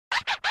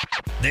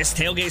This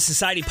Tailgate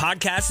Society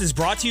podcast is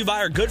brought to you by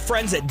our good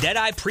friends at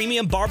Deadeye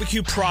Premium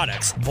Barbecue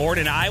Products. Born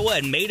in Iowa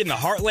and made in the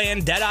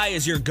heartland, Deadeye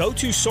is your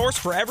go-to source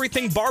for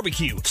everything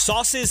barbecue.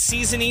 Sauces,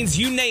 seasonings,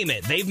 you name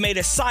it. They've made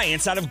a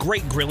science out of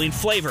great grilling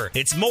flavor.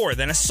 It's more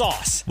than a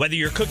sauce. Whether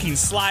you're cooking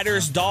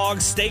sliders,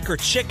 dogs, steak, or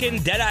chicken,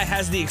 Deadeye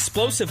has the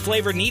explosive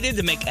flavor needed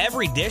to make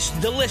every dish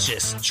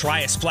delicious.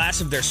 Try a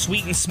splash of their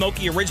sweet and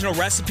smoky original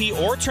recipe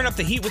or turn up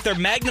the heat with their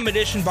Magnum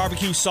Edition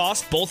barbecue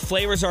sauce. Both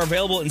flavors are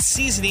available in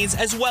seasonings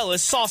as well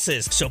as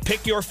sauces. So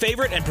pick your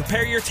favorite and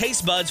prepare your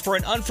taste buds for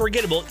an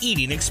unforgettable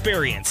eating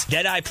experience.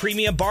 Deadeye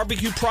Premium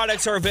Barbecue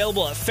Products are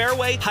available at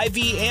Fairway,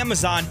 Hy-Vee,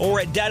 Amazon, or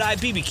at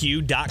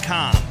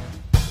DeadeyeBBQ.com.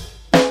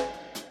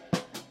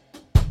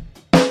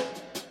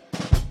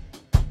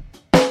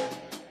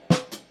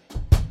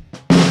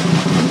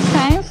 It's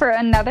time for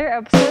another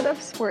episode of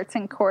Sports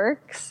and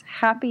Corks.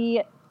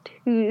 Happy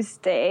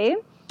Tuesday.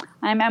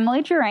 I'm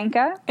Emily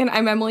Jurenka. And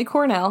I'm Emily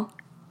Cornell.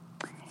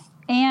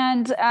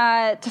 And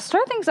to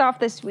start things off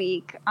this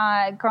week,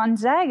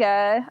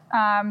 Gonzaga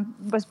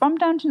was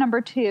bumped down to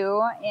number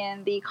 2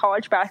 in the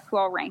college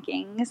basketball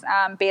rankings.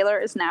 Baylor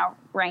is now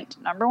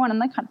ranked number 1 in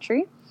the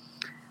country.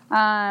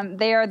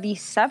 They are the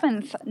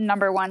 7th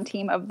number 1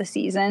 team of the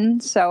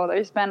season, so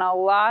there's been a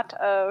lot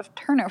of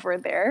turnover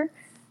there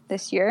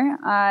this year.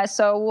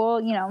 So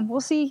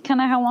we'll see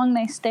kind of how long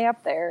they stay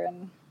up there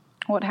and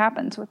what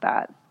happens with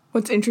that.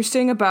 What's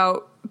interesting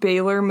about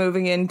Baylor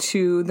moving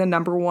into the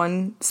number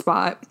 1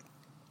 spot,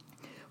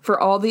 for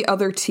all the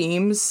other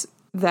teams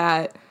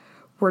that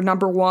were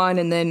number 1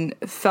 and then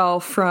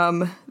fell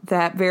from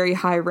that very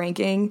high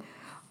ranking,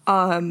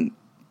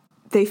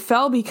 they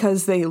fell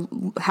because they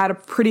had a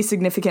pretty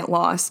significant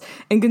loss.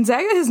 And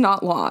Gonzaga has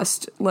not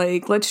lost.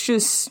 Let's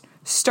just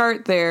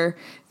start there,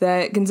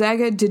 that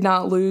Gonzaga did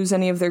not lose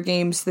any of their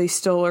games. They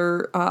still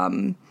are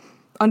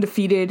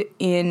undefeated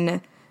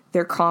in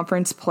their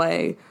conference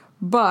play.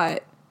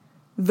 But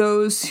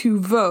those who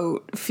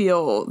vote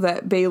feel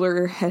that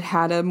Baylor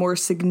had a more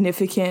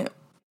significant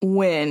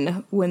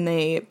win when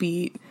they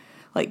beat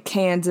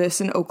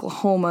Kansas and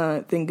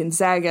Oklahoma than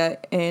Gonzaga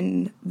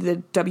in the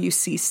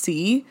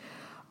WCC,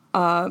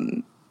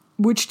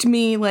 which to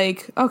me,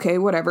 okay,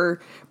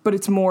 whatever, but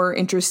it's more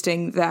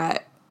interesting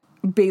that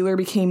Baylor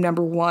became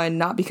number 1,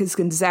 not because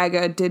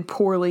Gonzaga did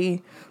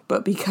poorly,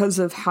 but because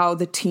of how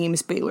the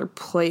teams Baylor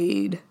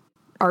played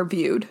are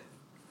viewed.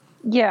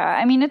 Yeah,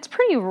 I mean, it's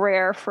pretty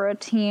rare for a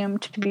team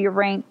to be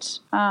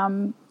ranked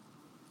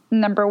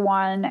number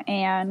 1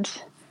 and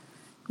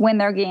win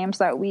their games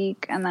that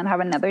week and then have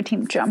another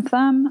team jump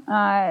them.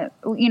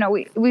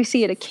 We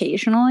see it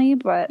occasionally,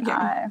 but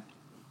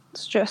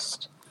it's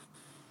just,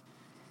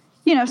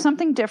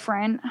 something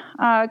different.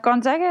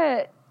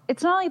 Gonzaga,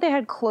 it's not like they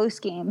had close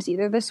games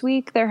either this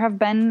week. There have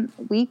been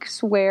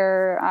weeks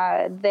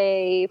where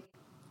they,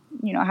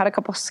 had a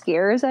couple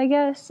scares, I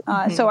guess.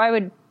 So I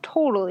would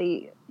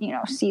totally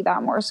see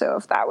that more so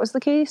if that was the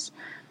case.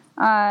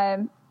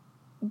 But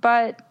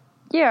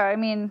yeah, I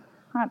mean,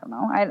 I don't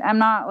know. I'm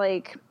not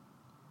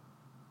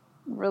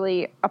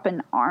really up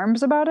in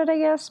arms about it, I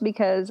guess,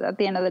 because at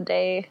the end of the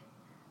day,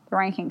 the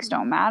rankings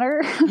don't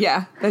matter.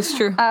 Yeah, that's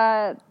true.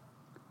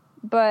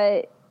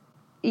 But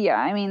yeah,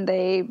 I mean,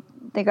 they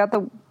got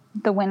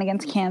the win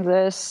against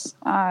Kansas,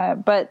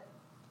 but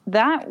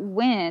that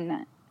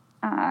win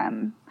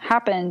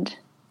happened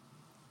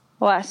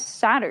last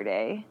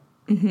Saturday.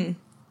 Mm-hmm.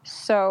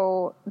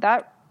 So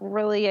that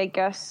really, I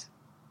guess,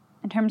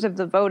 in terms of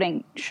the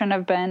voting, shouldn't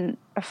have been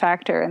a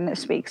factor in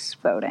this week's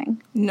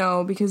voting.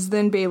 No, because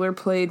then Baylor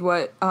played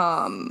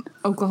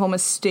Oklahoma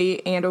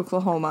State and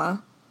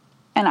Oklahoma.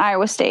 And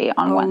Iowa State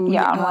on Wednesday.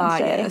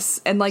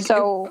 Yes. And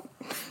so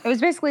it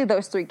was basically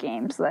those 3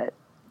 games that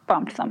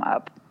bumped them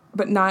up.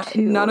 But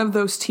none of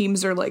those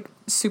teams are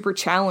super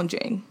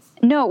challenging.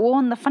 No, well,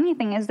 and the funny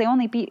thing is they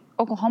only beat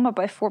Oklahoma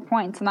by 4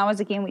 points, and that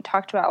was a game we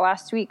talked about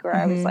last week where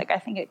I was I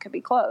think it could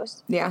be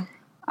close. Yeah.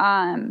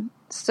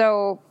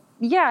 So,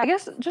 yeah, I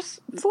guess it's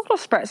a little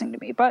surprising to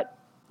me, but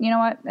you know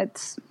what?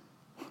 It's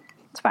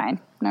fine.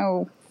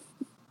 No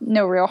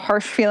real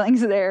harsh feelings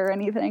there or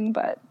anything,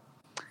 but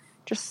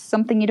just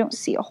something you don't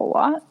see a whole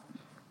lot.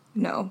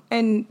 No.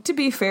 And to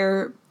be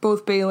fair,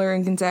 both Baylor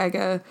and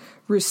Gonzaga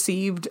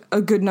received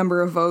a good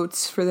number of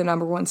votes for the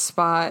number 1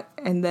 spot,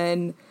 and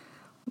then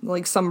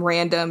some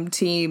random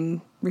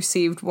team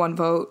received 1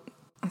 vote.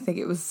 I think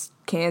it was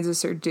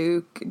Kansas or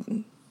Duke.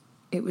 And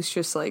it was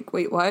just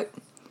wait, what?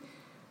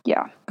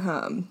 Yeah.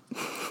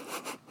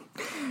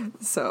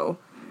 So,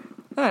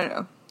 I don't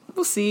know.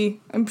 We'll see.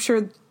 I'm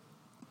sure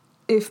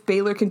if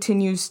Baylor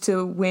continues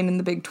to win in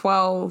the Big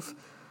 12,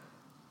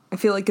 I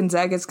feel like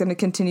Gonzaga's going to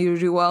continue to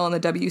do well in the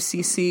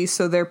WCC,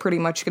 so they're pretty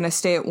much going to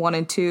stay at 1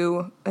 and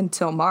 2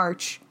 until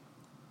March.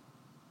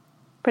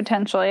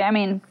 Potentially. I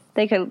mean,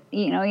 they could,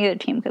 either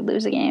team could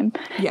lose a game.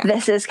 Yeah.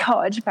 This is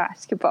college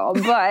basketball,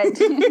 but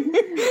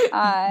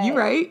you're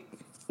right.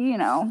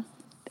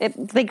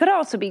 They could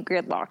also be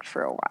gridlocked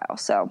for a while.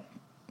 So,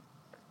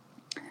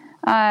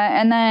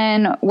 and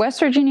then West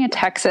Virginia,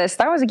 Texas.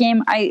 That was a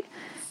game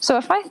So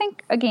if I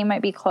think a game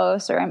might be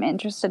close or I'm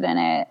interested in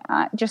it,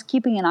 just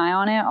keeping an eye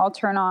on it, I'll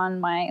turn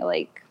on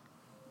my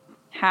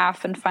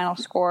half and final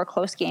score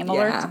close game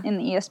alert in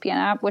the ESPN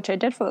app, which I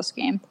did for this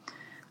game.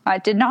 I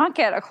did not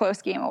get a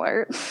close game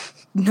alert.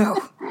 No.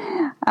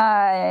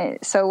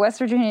 So West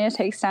Virginia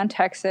takes down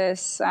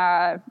Texas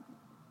by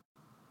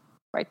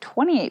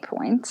 28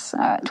 points,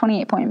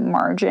 28-point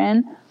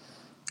margin.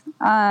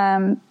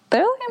 They're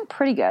looking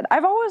pretty good.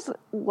 I've always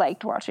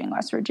liked watching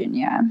West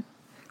Virginia.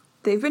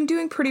 They've been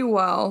doing pretty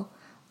well.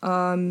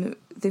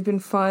 They've been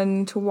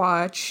fun to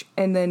watch.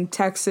 And then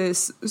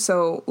Texas,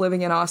 so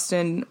living in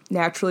Austin,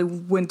 naturally,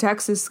 when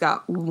Texas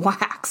got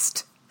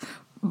waxed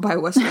by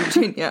West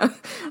Virginia,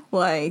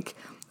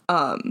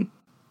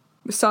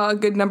 saw a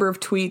good number of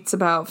tweets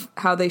about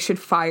how they should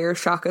fire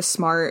Shaka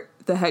Smart,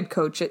 the head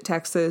coach at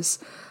Texas.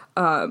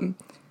 I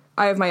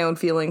have my own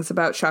feelings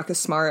about Shaka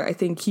Smart. I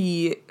think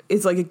he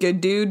is a good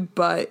dude,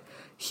 but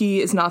he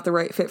is not the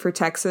right fit for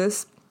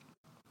Texas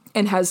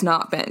and has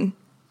not been.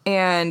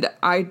 And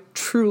I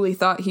truly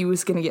thought he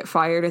was going to get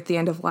fired at the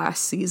end of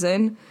last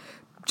season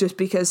just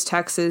because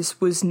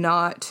Texas was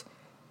not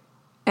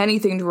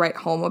anything to write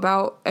home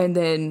about. And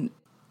then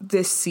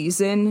this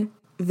season,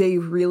 they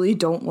really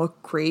don't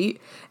look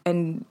great.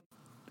 And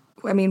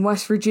I mean,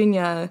 West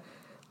Virginia,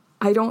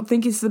 I don't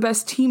think is the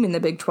best team in the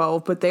Big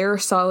 12, but they're a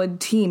solid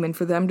team. And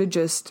for them to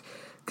just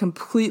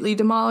completely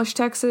demolish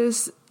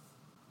Texas,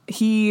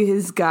 he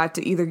has got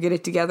to either get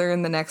it together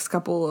in the next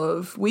couple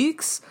of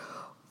weeks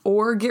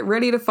or get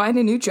ready to find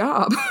a new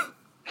job.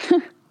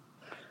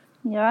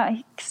 Yeah,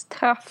 it's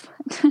tough.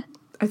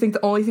 I think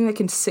the only thing that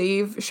can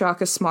save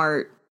Shaka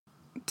Smart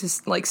to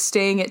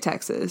staying at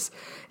Texas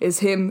is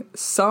him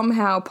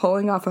somehow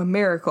pulling off a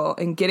miracle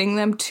and getting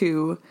them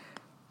to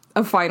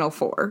a Final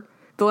Four.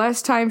 The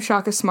last time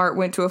Shaka Smart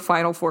went to a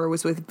Final Four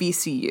was with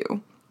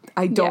VCU.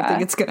 I don't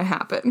think it's going to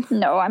happen.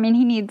 No, I mean,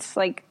 he needs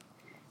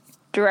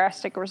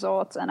drastic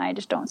results, and I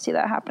just don't see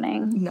that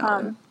happening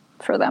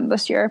for them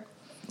this year.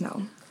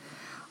 No.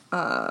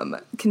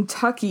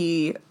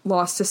 Kentucky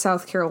lost to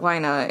South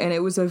Carolina, and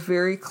it was a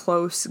very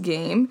close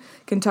game.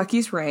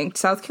 Kentucky's ranked.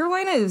 South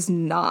Carolina is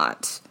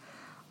not.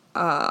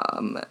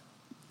 And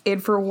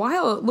for a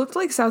while, it looked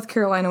like South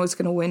Carolina was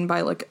going to win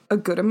by a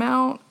good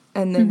amount,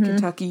 and then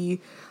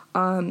Kentucky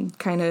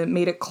kind of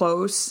made it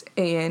close,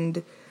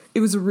 and it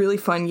was a really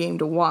fun game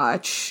to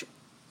watch.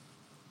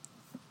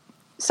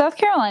 South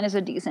Carolina's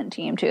a decent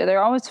team, too.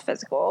 They're always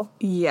physical.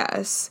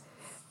 Yes.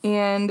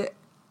 And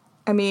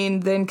I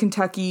mean, then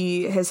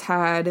Kentucky has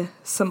had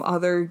some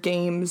other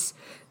games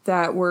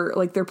that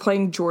were, they're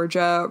playing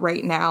Georgia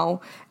right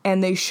now,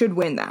 and they should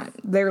win that.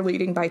 They're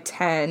leading by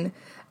 10,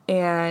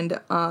 and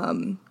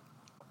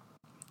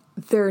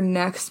their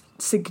next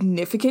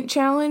significant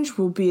challenge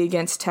will be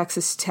against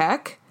Texas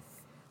Tech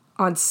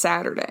on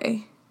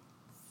Saturday.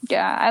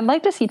 Yeah, I'd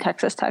like to see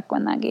Texas Tech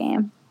win that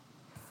game.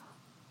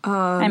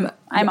 I'm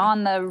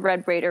on the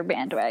Red Raider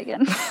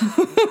bandwagon.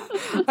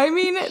 I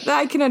mean,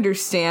 I can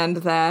understand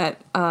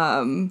that.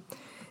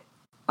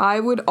 I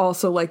would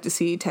also like to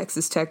see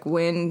Texas Tech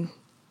win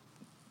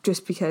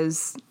just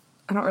because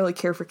I don't really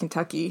care for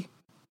Kentucky.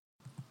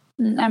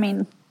 I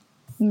mean,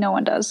 no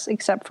one does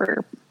except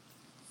for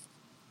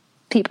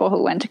people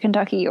who went to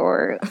Kentucky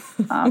or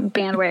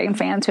bandwagon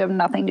fans who have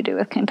nothing to do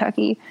with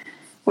Kentucky,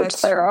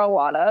 which there are a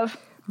lot of.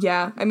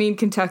 Yeah, I mean,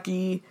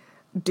 Kentucky,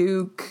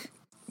 Duke,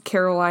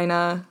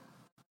 Carolina,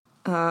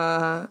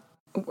 I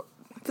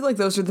feel like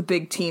those are the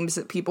big teams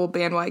that people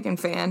bandwagon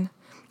fan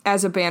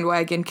as a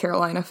bandwagon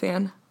Carolina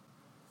fan.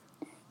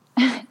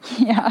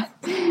 Yeah.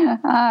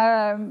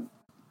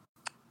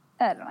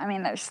 I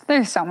mean,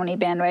 there's so many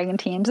bandwagon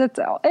teams. It's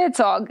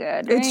all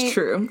good. Right? It's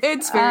true.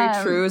 It's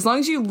very true. As long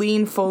as you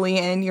lean fully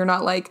in, you're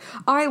not like,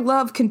 I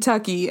love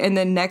Kentucky, and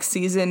then next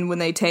season when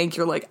they tank,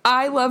 you're like,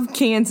 I love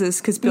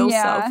Kansas because Bill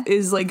Self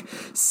is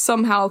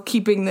somehow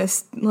keeping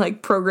this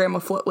program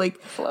afloat.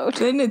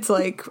 Then it's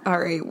all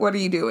right, what are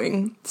you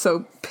doing?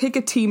 So pick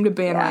a team to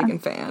bandwagon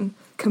fan.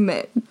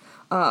 Commit.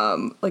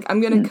 I'm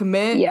going to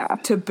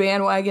commit to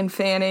bandwagon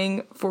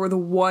fanning for the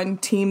one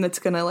team that's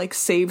going to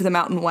save the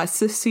Mountain West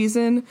this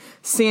season,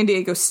 San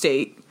Diego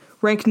State,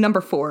 ranked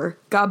number 4.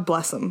 God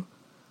bless them.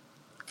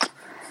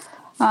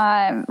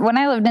 When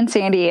I lived in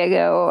San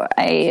Diego,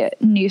 I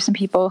knew some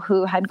people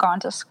who had gone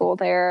to school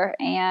there,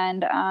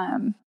 and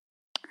I'm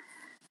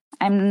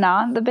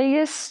not the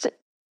biggest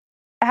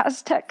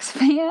Aztecs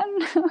fan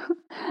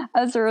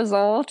as a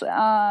result,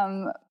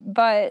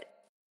 but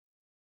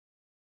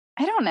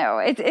I don't know.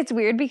 It's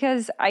weird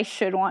because I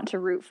should want to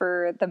root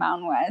for the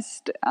Mountain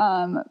West,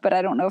 but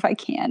I don't know if I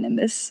can in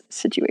this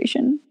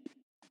situation.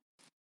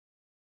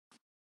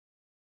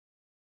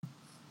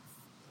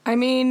 I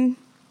mean,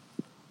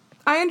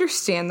 I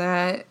understand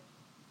that.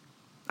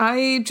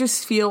 I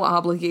just feel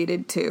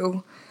obligated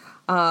to.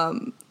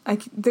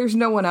 there's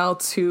no one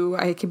else who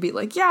I can be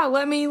like, yeah,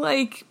 let me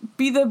like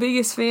be the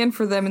biggest fan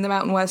for them in the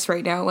Mountain West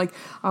right now. Like,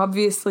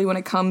 obviously when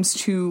it comes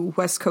to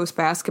West Coast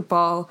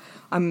basketball,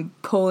 I'm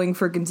pulling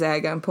for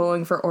Gonzaga, I'm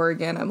pulling for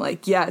Oregon. I'm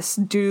like, yes,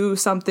 do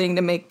something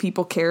to make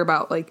people care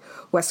about like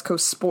West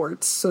Coast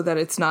sports so that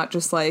it's not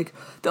just like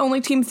the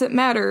only teams that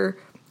matter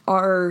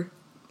are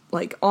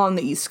like on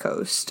the East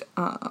Coast.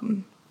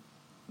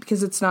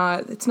 Because it's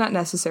not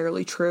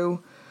necessarily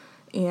true.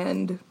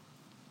 And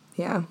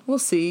yeah, we'll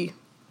see.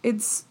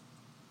 It's,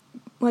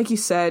 like you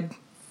said,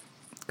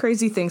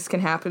 crazy things can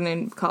happen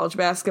in college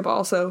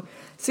basketball. So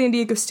San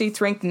Diego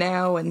State's ranked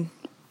now, and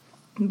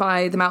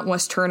by the Mountain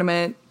West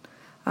tournament,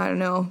 I don't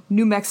know,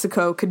 New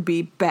Mexico could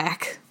be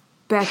back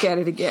at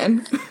it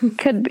again.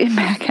 Could be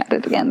back at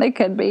it again. They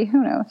could be.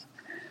 Who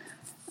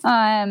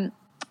knows?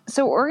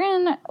 So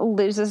Oregon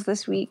loses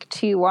this week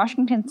to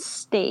Washington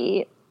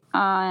State.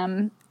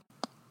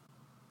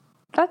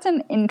 That's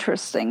an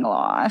interesting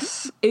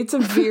loss. It's a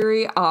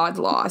very odd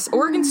loss.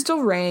 Oregon's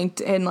still ranked,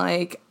 and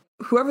like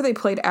whoever they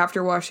played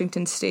after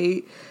Washington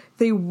State,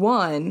 they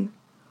won.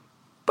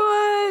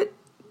 But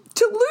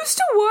to lose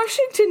to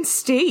Washington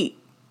State,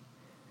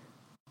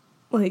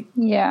 like,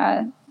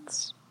 yeah,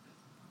 it's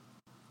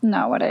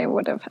not what I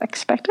would have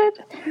expected.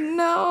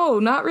 No,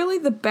 not really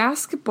the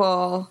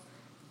basketball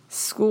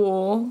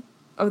school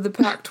of the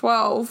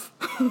Pac-12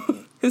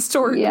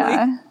 historically.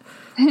 Yeah.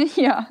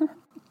 Yeah.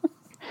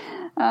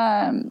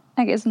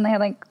 I guess when they had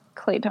like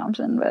Klay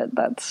Thompson, but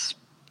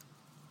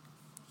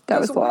that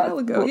was a while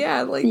ago.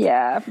 Yeah, like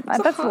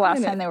that's the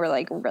last time they were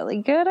like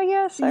really good. I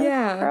guess I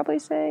would probably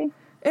say.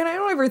 And I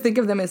don't ever think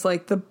of them as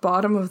like the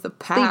bottom of the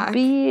pack.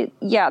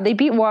 They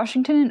beat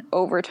Washington in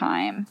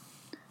overtime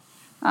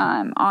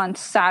on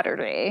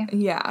Saturday.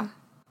 Yeah.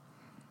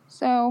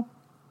 So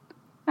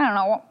I don't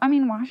know. I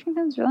mean,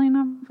 Washington's really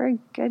not very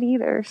good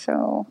either.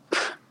 So.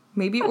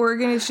 Maybe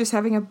Oregon is just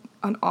having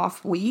an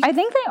off week. I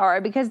think they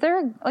are, because they're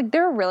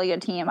a really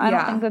good team. I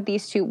don't think that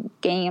these two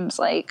games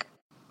like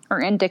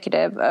are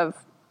indicative of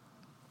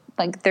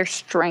like their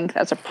strength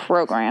as a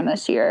program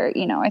this year.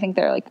 You know, I think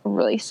they're like a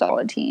really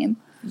solid team.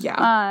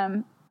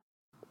 Yeah.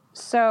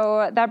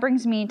 So that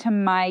brings me to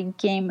my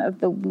game of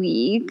the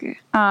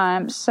week.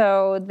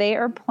 So they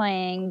are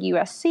playing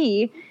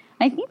USC.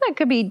 I think that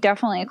could be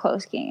definitely a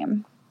close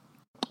game.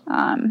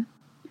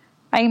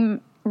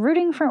 I'm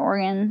rooting for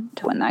Oregon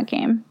to win that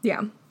game.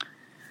 Yeah.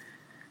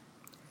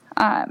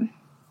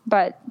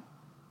 But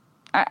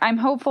I'm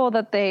hopeful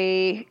that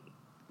they,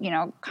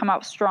 come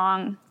out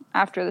strong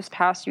after this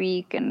past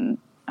week and,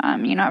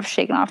 have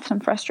shaken off some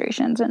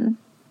frustrations and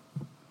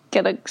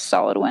get a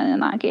solid win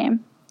in that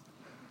game.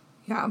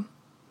 Yeah.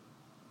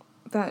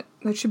 That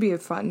should be a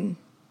fun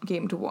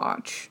game to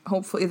watch.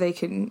 Hopefully they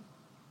can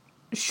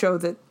show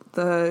that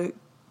the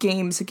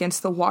games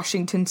against the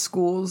Washington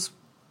schools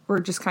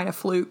were just kind of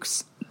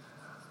flukes.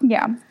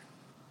 Yeah.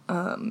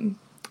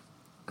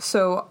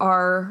 So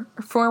our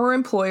former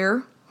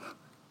employer,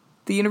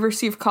 the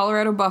University of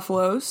Colorado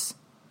Buffaloes,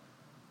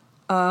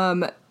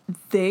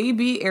 they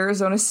beat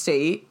Arizona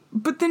State,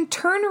 but then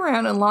turned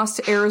around and lost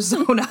to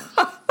Arizona.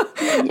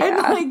 And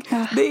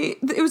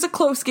it was a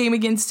close game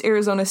against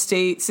Arizona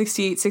State,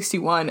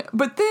 68-61.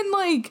 But then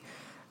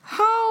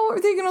how are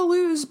they going to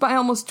lose by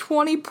almost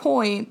 20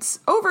 points,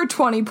 over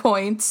 20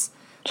 points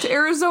to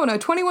Arizona,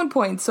 21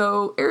 points.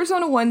 So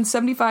Arizona won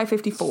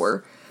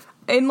 75-54.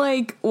 And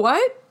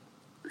what?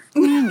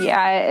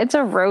 Yeah, it's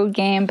a road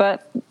game,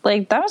 but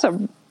that was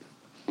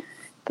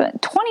the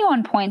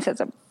 21 points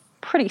is a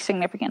pretty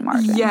significant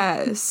margin.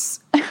 Yes.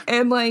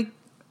 And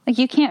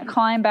you can't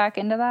climb back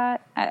into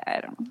that.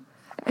 I don't know.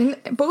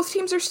 And both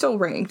teams are still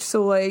ranked,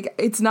 so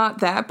it's not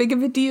that big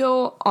of a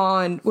deal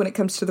when it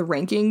comes to the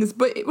rankings,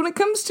 but when it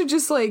comes to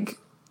just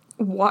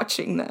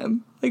watching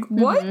them,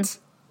 what?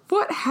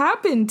 What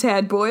happened,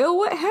 Tad Boyle?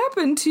 What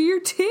happened to your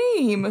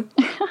team?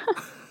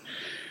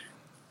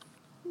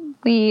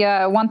 We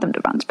want them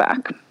to bounce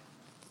back.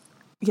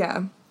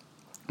 Yeah,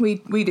 we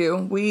do.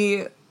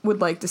 We would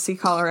like to see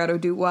Colorado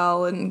do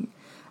well, and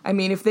I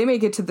mean, if they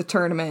make it to the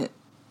tournament,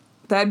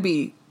 that'd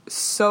be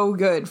so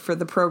good for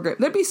the program.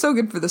 That'd be so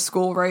good for the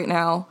school right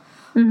now.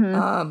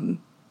 Mm-hmm.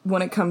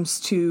 When it comes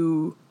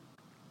to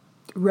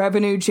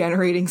revenue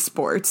generating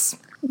sports.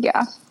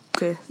 Yeah.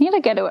 You need to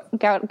get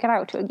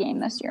out to a game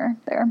this year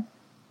there.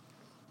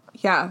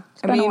 Yeah.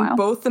 I mean,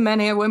 both the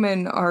men and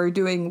women are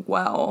doing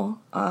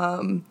well.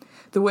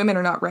 The women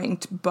are not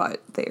ranked,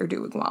 but they are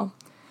doing well.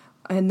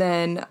 And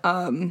then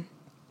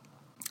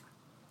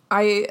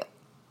I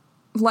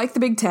like the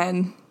Big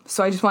Ten,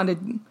 so I just wanted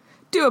to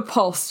do a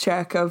pulse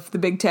check of the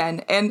Big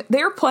Ten. And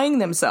they're playing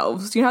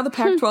themselves. You know how the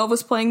Pac-12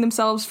 was playing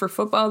themselves for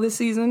football this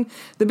season?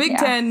 The Big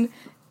Ten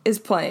is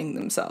playing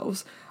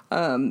themselves.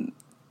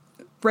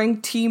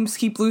 Ranked teams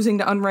keep losing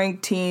to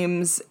unranked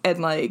teams,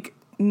 and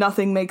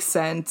nothing makes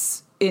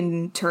sense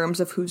in terms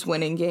of who's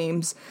winning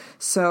games.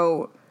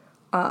 So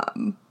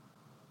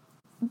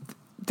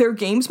their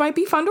games might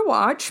be fun to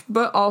watch,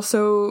 but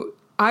also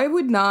I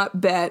would not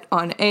bet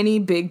on any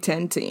Big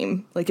Ten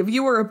team. If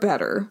you were a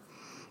bettor,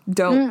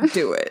 don't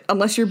do it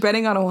unless you're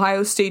betting on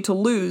Ohio State to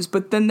lose,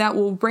 but then that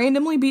will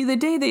randomly be the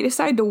day they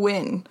decide to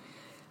win.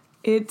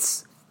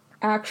 It's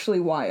actually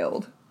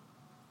wild.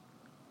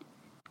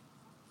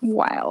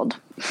 Wild.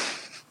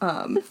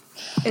 And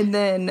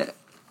then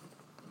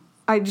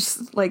I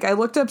just, like, I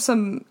looked up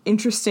some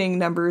interesting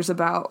numbers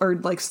about, or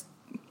like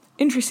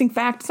interesting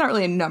fact. It's not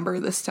really a number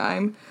this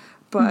time,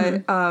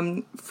 but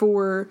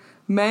for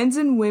men's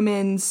and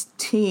women's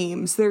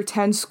teams, there are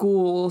 10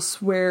 schools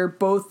where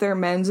both their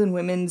men's and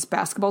women's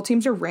basketball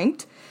teams are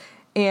ranked.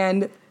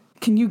 And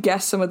can you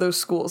guess some of those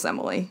schools,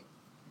 Emily?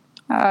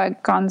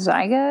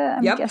 Gonzaga,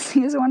 I'm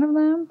guessing, is one of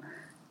them.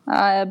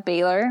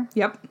 Baylor.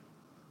 Yep.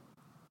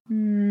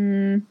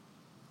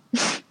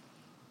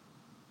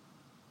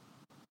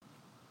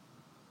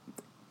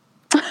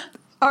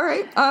 All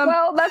right.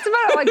 Well, that's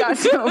about all I got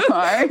so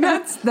far.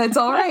 That's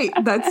all right.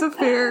 That's a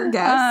fair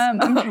guess. I'm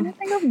trying to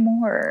think of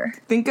more.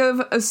 Think of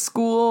a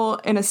school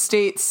in a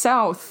state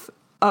south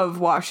of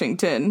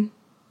Washington.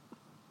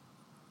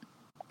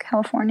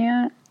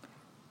 California.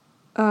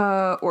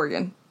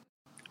 Oregon.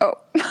 Oh.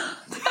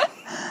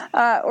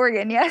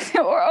 Oregon, yes.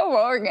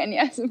 Oregon,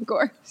 yes, of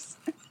course.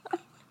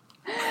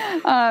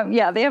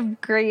 Yeah, they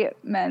have great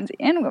men's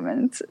and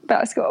women's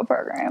basketball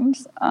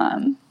programs.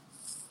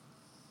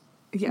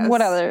 Yes.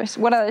 What others?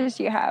 What others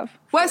do you have?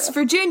 West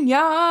Virginia.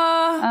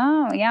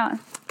 Oh, yeah.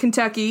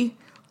 Kentucky,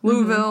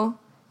 Louisville,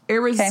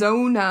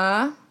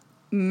 Arizona,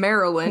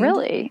 Maryland.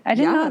 Really? I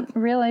did not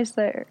realize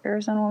that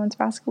Arizona women's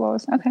basketball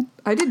was... Okay.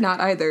 I did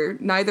not either.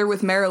 Neither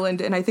with Maryland.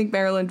 And I think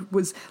Maryland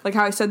was... Like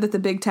how I said that the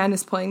Big Ten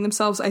is playing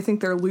themselves, I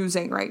think they're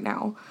losing right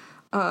now.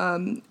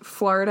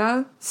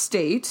 Florida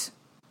State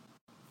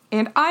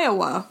and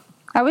Iowa.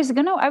 I was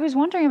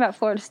wondering about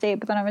Florida State,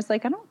 but then I was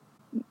like,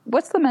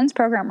 what's the men's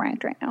program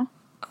ranked right now?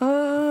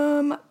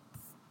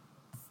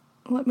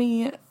 Let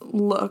me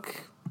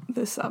look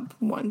this up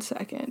 1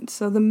 second.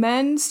 So the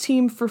men's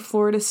team for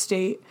Florida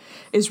State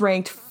is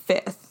ranked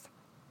 5th.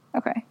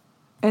 Okay.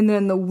 And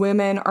then the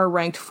women are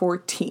ranked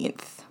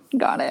 14th.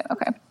 Got it.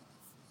 Okay.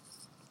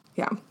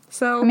 Yeah.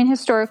 So I mean,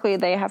 historically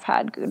they have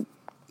had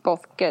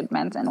both good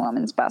men's and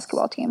women's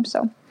basketball teams,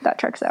 so that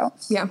checks out.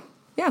 Yeah.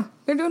 Yeah,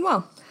 they're doing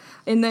well.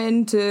 And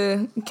then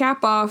to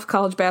cap off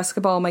college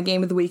basketball, my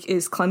game of the week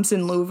is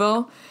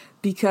Clemson-Louisville,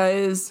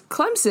 because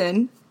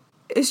Clemson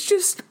is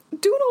just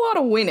doing a lot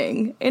of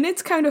winning, and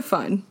it's kind of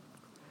fun.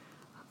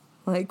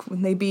 Like,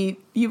 when they beat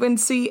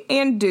UNC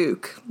and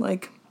Duke,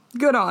 like,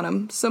 good on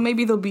them. So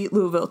maybe they'll beat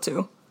Louisville,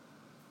 too.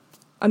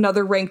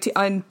 Another ranked,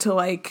 to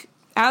like,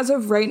 as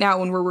of right now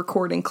when we're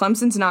recording,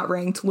 Clemson's not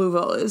ranked,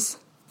 Louisville is.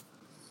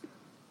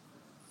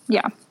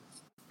 Yeah.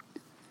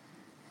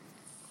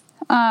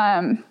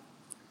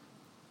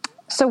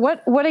 So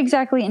what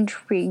exactly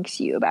intrigues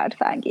you about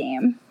that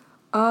game?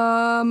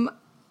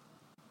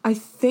 I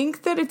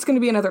think that it's going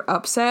to be another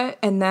upset,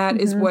 and that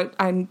is what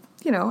I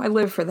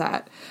live for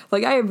that.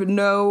 Like, I have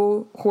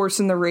no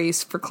horse in the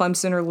race for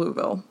Clemson or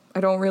Louisville.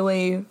 I don't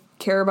really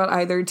care about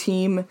either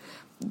team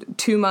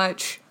too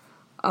much.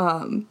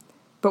 But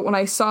when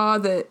I saw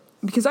that,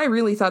 because I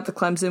really thought the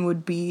Clemson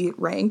would be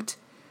ranked,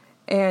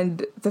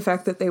 and the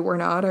fact that they were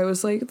not, I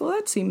was like, well,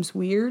 that seems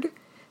weird.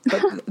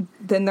 But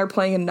then they're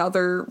playing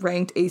another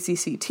ranked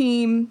ACC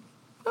team.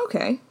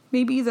 Okay,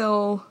 maybe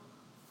they'll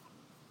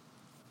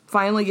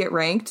finally get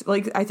ranked.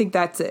 Like, I think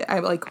that's it. I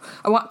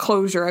want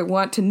closure. I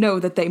want to know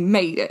that they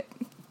made it.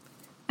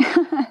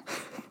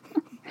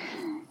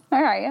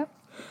 All right.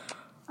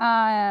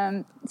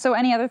 So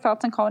any other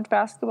thoughts on college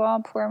basketball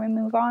before we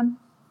move on?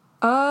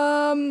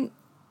 I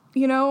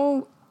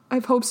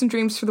have hopes and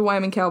dreams for the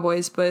Wyoming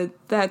Cowboys, but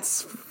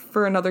that's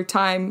for another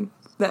time.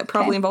 That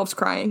probably involves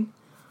crying.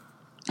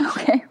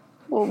 Okay.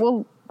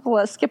 Well,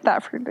 we'll skip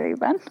that for today,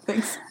 Ben.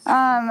 Thanks.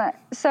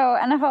 So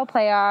NFL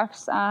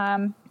playoffs.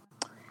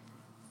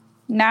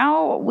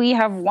 Now we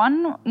have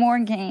one more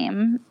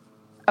game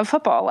of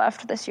football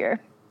left this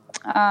year.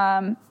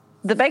 The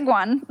big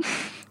one.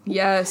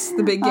 Yes,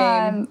 the big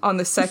game on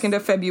the 2nd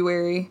of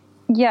February.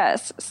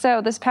 Yes.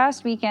 So this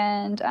past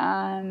weekend,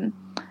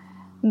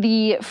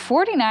 the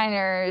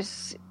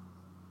 49ers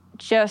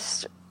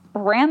just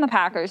ran the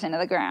Packers into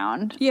the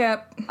ground.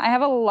 Yep. I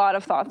have a lot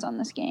of thoughts on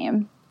this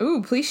game.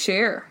 Ooh, please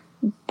share.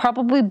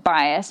 Probably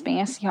biased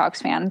being a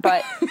Seahawks fan,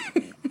 but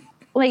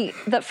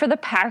for the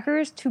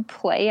Packers to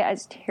play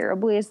as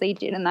terribly as they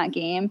did in that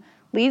game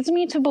leads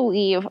me to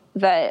believe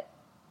that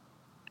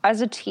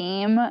as a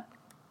team,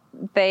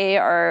 they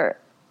are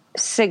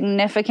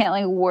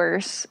significantly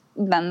worse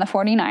than the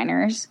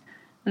 49ers,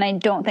 and I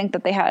don't think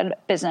that they had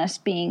business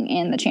being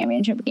in the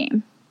championship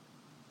game.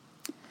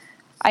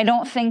 I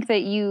don't think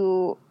that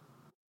you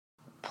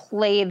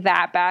play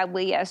that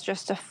badly as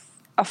just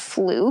a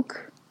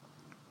fluke.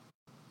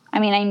 I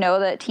mean, I know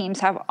that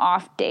teams have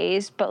off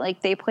days, but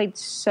they played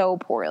so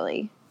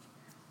poorly.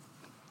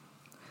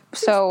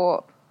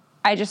 So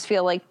I just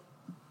feel like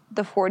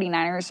the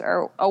 49ers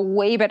are a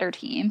way better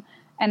team,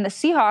 and the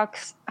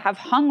Seahawks have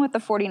hung with the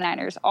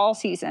 49ers all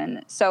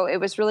season. So it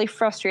was really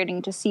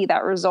frustrating to see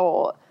that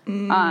result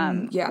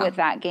with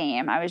that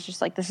game. I was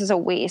just like, this is a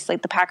waste. The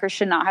Packers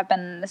should not have been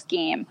in this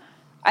game.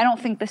 I don't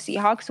think the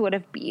Seahawks would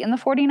have beaten the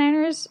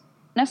 49ers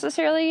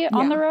necessarily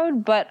on the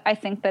road, but I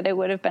think that it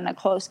would have been a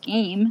close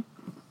game.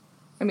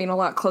 I mean, a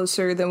lot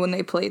closer than when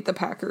they played the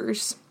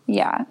Packers.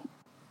 Yeah.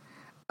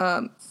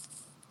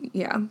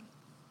 Yeah.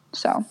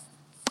 So,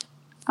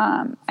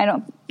 I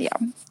don't,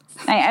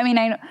 I mean,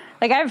 I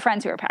have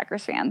friends who are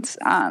Packers fans.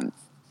 I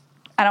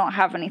don't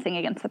have anything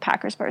against the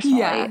Packers personally.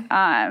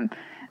 Yeah.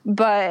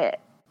 But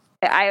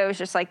I was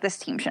just like, this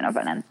team shouldn't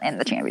have been in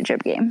the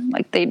championship game.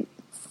 Like, I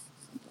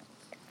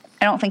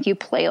don't think you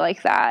play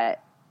like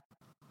that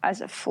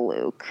as a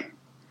fluke.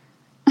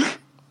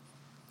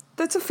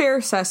 That's a fair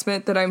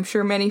assessment that I'm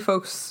sure many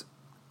folks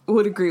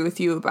would agree with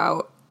you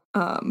about,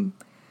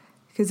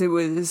 because it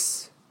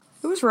was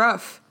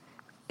rough,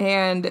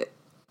 and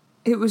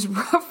it was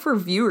rough for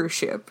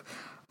viewership.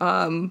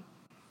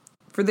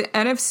 For the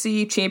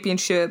NFC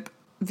Championship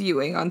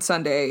viewing on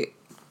Sunday,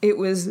 it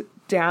was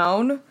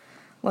down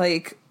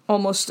like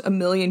almost 1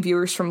 million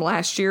viewers from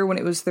last year when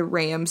it was the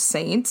Rams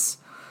Saints.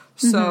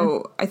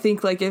 So I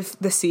think like if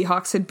the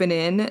Seahawks had been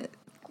in,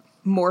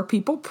 more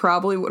people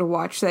probably would have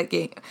watched that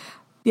game.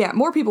 Yeah,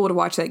 more people would have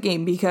watched that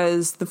game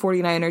because the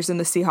 49ers and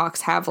the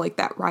Seahawks have like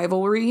that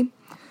rivalry.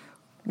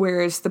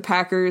 Whereas the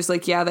Packers,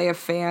 like, yeah, they have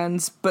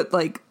fans, but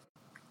like,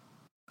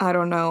 I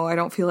don't know. I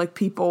don't feel like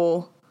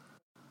people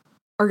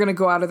are going to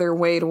go out of their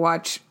way to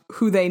watch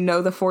who they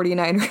know the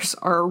 49ers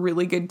are a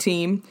really good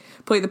team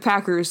play the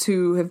Packers,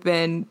 who have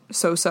been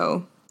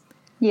so-so.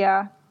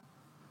 Yeah.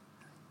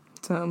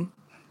 So,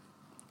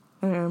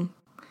 and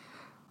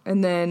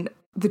then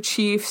the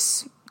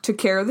Chiefs took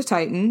care of the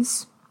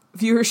Titans.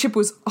 Viewership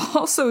was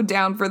also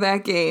down for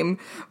that game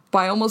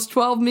by almost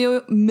 12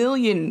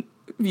 million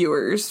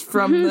viewers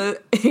from the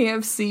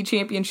AFC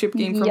Championship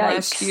game from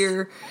last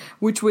year,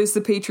 which was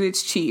the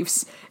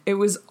Patriots-Chiefs.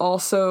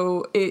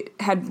 It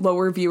had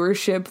lower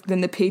viewership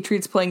than the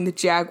Patriots playing the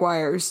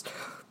Jaguars,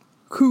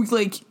 who,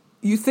 like,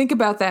 you think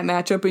about that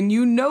matchup and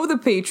you know the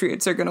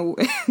Patriots are going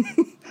to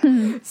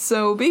win.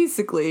 So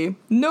basically,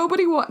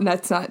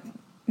 that's not,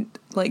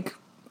 like,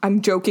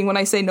 I'm joking when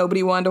I say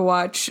nobody wanted to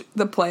watch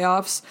the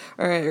playoffs,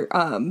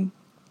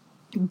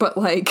 but,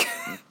 like,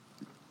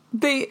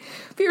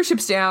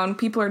 viewership's down.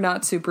 People are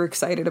not super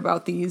excited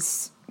about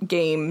these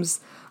games.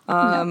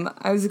 No.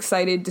 I was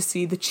excited to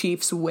see the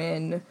Chiefs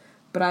win,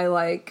 but I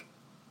like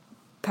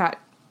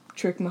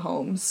Patrick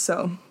Mahomes,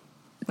 so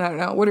I don't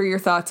know. What are your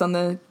thoughts on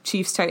the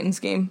Chiefs-Titans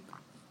game?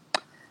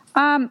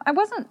 I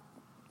wasn't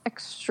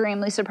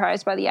extremely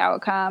surprised by the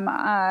outcome.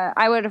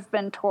 I would have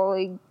been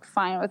totally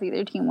fine with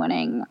either team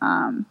winning.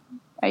 I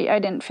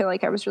didn't feel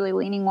like I was really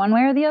leaning one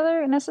way or the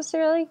other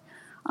necessarily.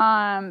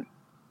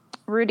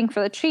 Rooting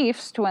for the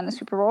Chiefs to win the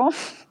Super Bowl.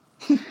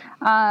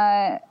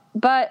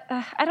 But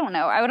I don't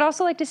know. I would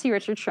also like to see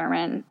Richard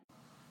Sherman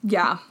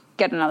get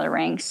another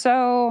ring.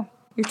 So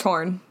you're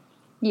torn.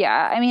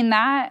 Yeah. I mean,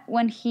 that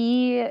when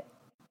he,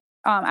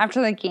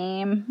 after the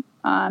game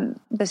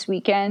this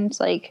weekend,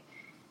 like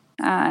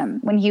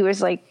when he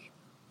was like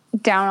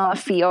down on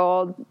the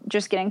field,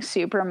 just getting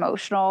super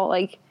emotional,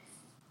 like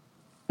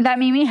that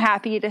made me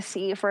happy to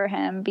see for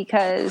him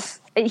because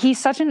he's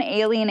such an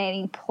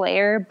alienating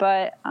player,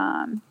 but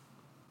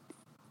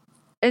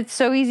it's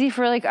so easy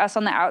for like us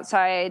on the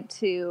outside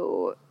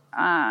to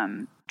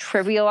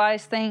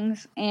trivialize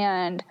things,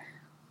 and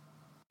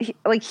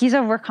he's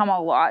overcome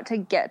a lot to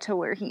get to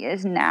where he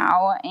is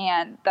now,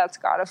 and that's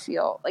got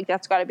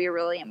to be a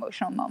really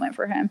emotional moment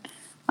for him.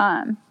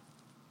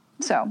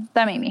 So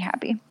that made me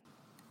happy.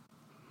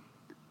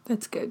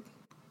 That's good.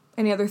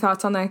 Any other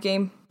thoughts on that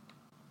game?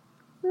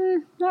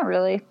 Not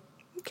really.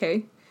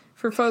 Okay.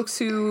 For folks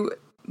who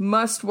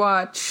must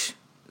watch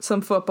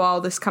some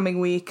football this coming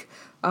week,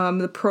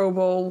 the Pro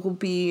Bowl will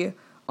be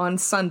on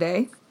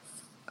Sunday.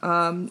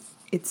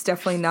 It's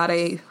definitely not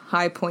a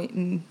high point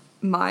in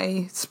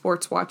my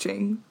sports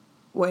watching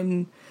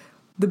when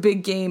the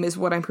big game is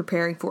what I'm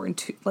preparing for in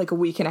a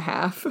week and a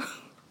half.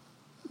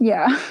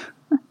 Yeah.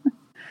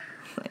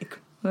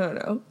 I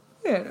don't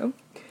know.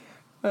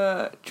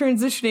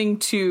 Transitioning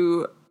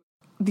to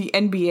the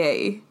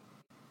NBA.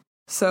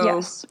 So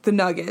yes. The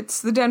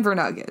Nuggets, the Denver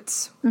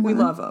Nuggets, we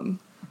love them.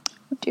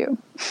 We do.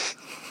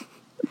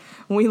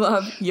 We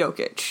love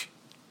Jokic.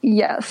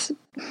 Yes.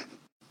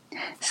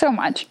 So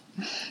much.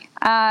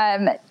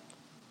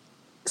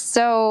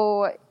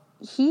 So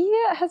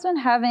he has been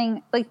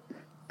having,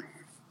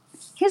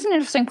 he's an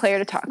interesting player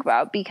to talk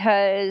about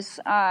because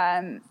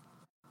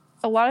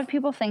a lot of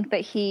people think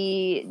that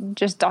he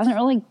just doesn't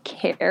really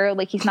care.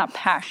 Like, he's not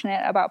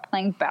passionate about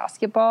playing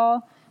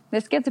basketball.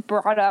 This gets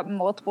brought up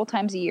multiple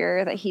times a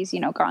year that he's,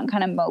 gotten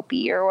kind of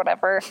mopey or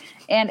whatever.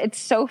 And it's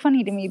so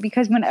funny to me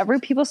because whenever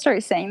people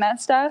start saying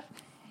that stuff,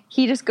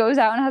 he just goes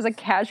out and has a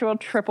casual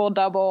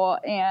triple-double.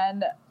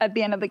 And at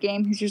the end of the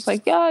game, he's just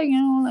like, yeah,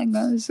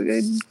 that was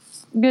a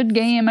good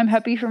game. I'm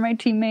happy for my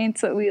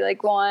teammates that we,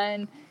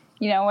 won,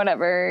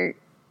 whatever.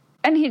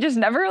 And he just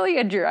never really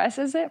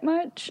addresses it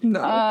much.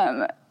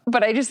 No.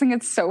 But I just think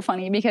it's so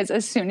funny because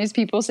as soon as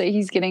people say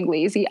he's getting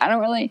lazy, or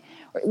mopey,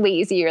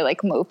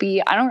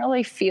 I don't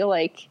really feel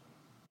like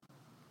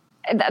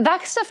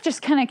that stuff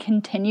just kind of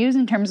continues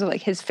in terms of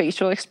like his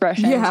facial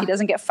expressions. Yeah. He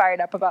doesn't get fired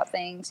up about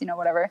things,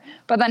 whatever.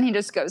 But then he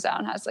just goes out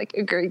and has like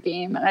a great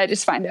game, and I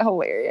just find it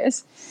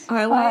hilarious.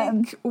 I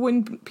like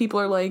when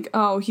people are like,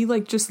 oh, he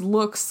like just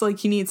looks like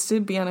he needs to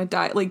be on a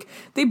diet. Like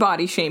they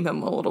body shame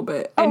him a little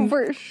bit. Oh,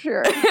 for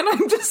sure. And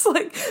I'm just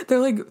like, they're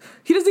like,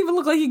 he doesn't even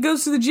look like he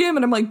goes to the gym.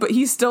 And I'm like, but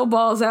he still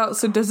balls out.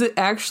 So does it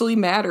actually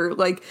matter?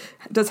 Like,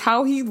 does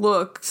how he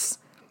looks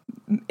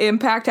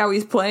impact how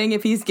he's playing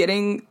if he's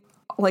getting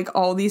like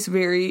all these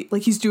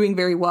he's doing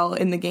very well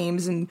in the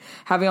games and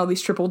having all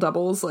these triple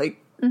doubles?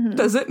 Like,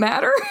 does it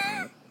matter?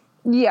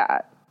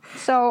 Yeah.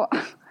 So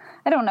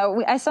I don't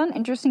know. I saw an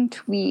interesting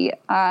tweet.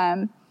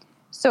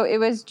 So it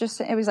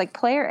was like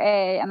player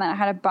A, and then I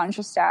had a bunch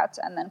of stats,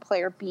 and then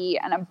player B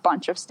and a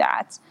bunch of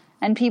stats.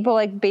 And people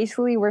like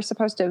basically were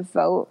supposed to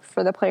vote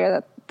for the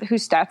player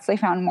whose stats they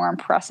found more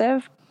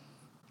impressive.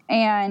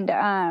 And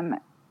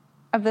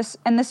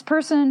this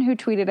person who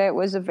tweeted it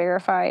was a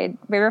verified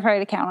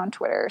account on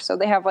Twitter, so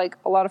they have like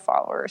a lot of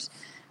followers.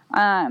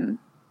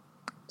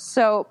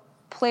 So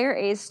player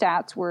A's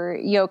stats were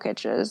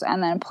Jokic's,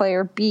 and then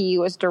player B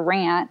was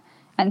Durant,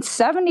 and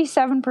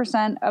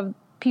 77% of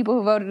people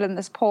who voted in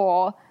this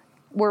poll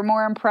were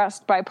more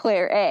impressed by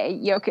player A,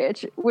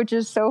 Jokic, which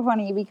is so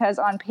funny because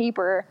on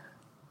paper,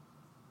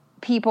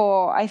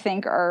 people I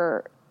think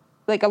are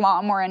like a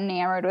lot more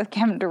enamored with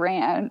Kevin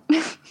Durant.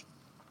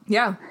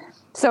 Yeah.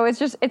 So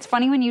it's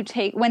funny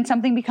when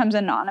something becomes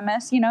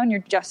anonymous, and you're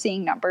just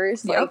seeing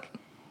numbers, like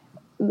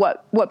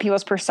what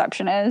people's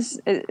perception is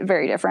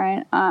very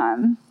different.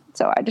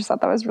 So I just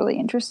thought that was really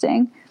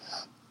interesting.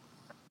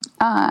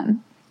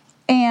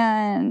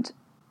 And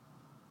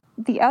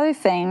the other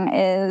thing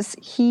is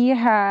he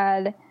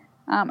had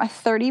a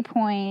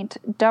 30-point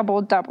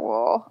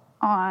double-double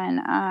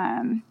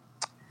on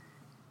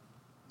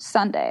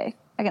Sunday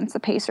against the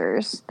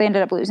Pacers. They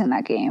ended up losing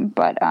that game,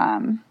 but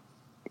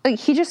like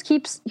he just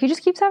keeps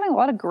having a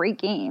lot of great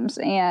games,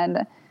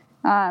 and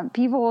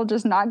people will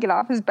just not get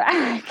off his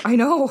back. I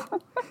know.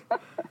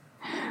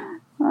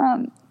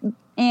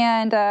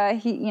 And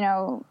he,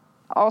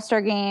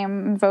 All-Star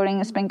Game voting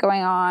has been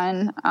going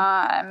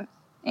on,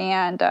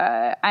 and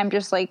I'm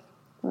just like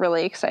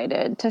really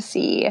excited to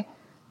see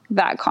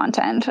that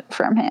content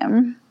from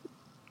him.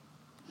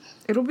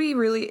 It'll be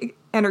really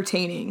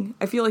entertaining.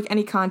 I feel like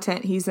any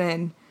content he's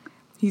in,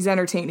 he's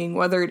entertaining,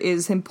 whether it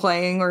is him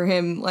playing or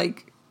him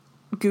like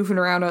goofing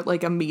around at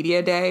like a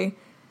media day.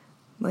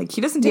 Like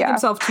he doesn't take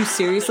himself too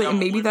seriously, and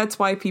maybe that's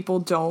why people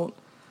don't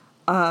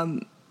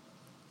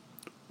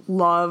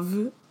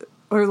love,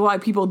 or why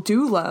people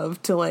do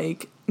love to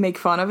like make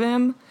fun of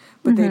him,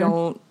 but they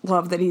don't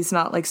love that he's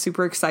not like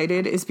super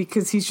excited, is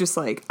because he's just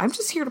like, I'm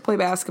just here to play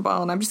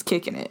basketball and I'm just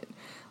kicking it.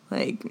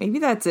 Like maybe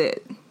that's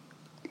it.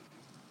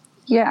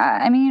 Yeah,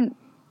 I mean,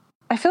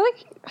 I feel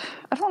like,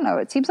 I don't know,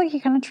 it seems like he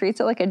kind of treats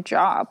it like a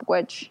job,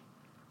 which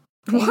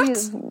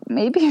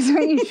maybe is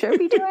what you should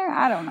be doing.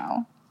 I don't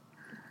know.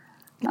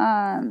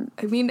 I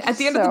mean, at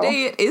the end of the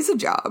day, it is a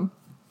job.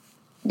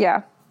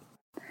 Yeah,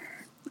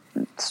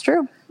 it's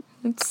true.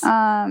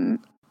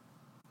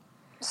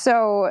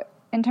 So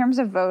in terms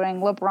of voting,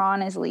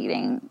 LeBron is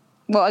leading.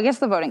 Well, I guess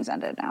the voting's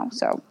ended now,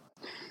 so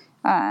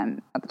at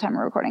the time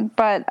we're recording.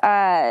 But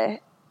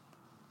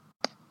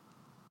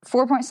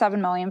 4.7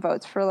 million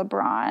votes for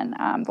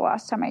LeBron the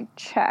last time I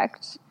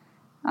checked.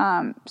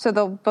 So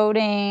the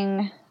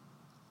voting,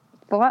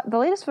 the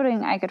latest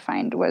voting I could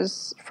find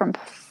was from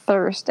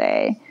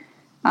Thursday.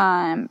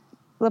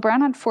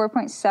 LeBron had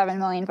 4.7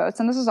 million votes,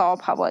 and this is all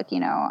public,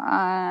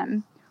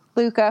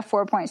 Luka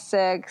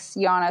 4.6,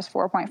 Giannis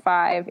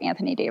 4.5,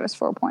 Anthony Davis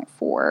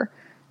 4.4,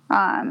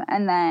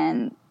 and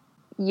then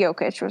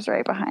Jokic was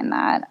right behind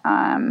that.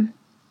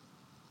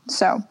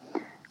 So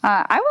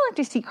I would like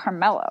to see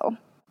Carmelo.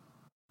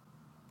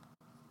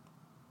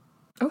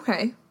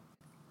 Okay.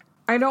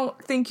 I don't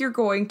think you're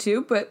going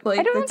to, but like,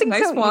 I don't think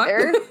nice so one.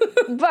 either.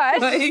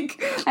 But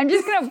like, I'm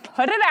just gonna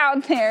put it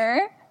out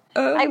there.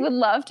 I would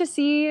love to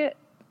see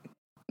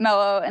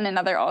Melo in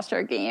another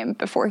All-Star game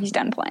before he's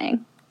done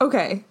playing.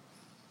 Okay,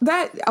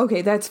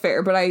 that's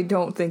fair, but I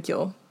don't think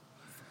you'll.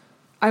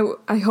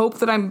 I hope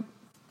that I'm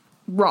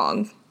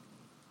wrong,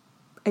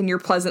 and you're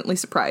pleasantly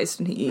surprised,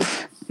 and he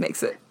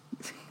makes it.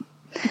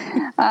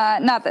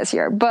 Not this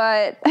year,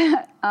 but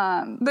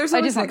there's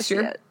always next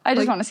year. I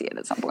just want to see it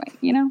at some point,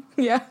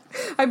 Yeah,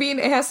 I mean,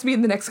 it has to be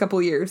in the next couple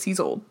of years.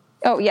 He's old.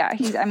 Oh yeah,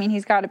 he's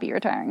got to be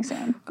retiring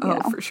soon.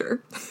 For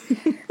sure.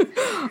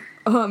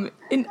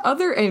 In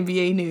other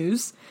NBA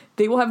news,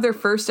 they will have their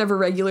first ever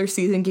regular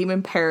season game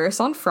in Paris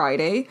on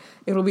Friday.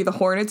 It'll be the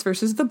Hornets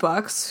versus the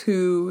Bucks,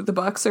 who the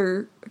Bucks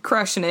are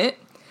crushing it.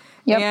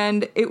 Yep.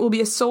 And it will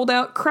be a sold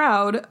out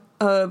crowd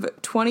of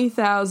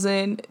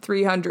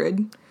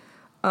 20,300.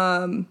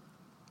 That's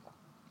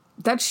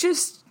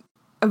just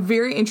a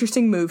very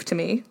interesting move to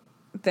me,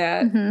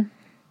 that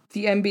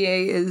the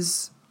NBA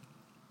is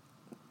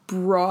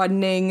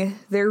broadening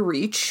their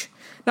reach.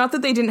 not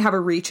that they didn't have a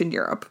reach in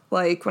Europe.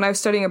 Like, when I was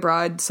studying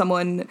abroad,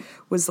 someone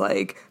was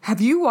like,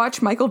 have you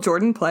watched Michael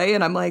Jordan play?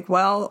 And I'm like,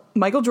 well,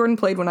 Michael Jordan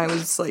played when I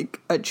was, like,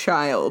 a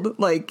child.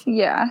 Like,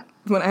 Yeah.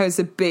 when I was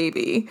a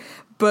baby.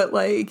 But,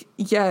 like,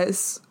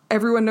 yes,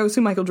 everyone knows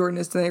who Michael Jordan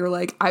is. And they were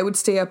like, I would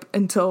stay up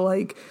until,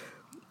 like,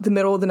 the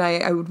middle of the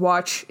night. I would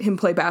watch him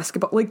play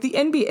basketball. Like, the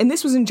NBA, and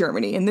this was in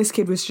Germany, and this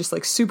kid was just,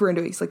 like, super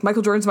into it. He's like,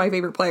 Michael Jordan's my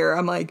favorite player.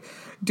 I'm like,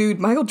 dude,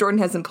 Michael Jordan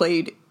hasn't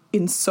played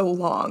in so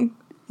long.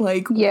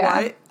 Like,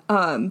 Yeah.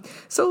 what?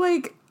 So,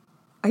 like,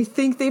 I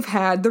think they've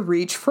had the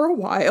reach for a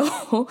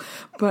while,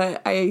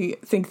 but I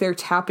think they're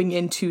tapping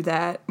into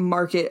that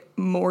market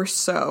more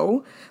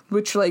so,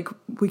 which, like,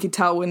 we could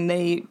tell when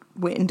they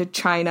went into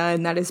China,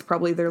 and that is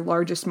probably their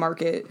largest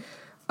market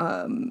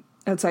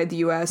outside the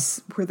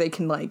U.S. where they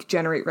can, like,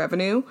 generate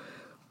revenue.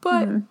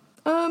 But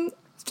I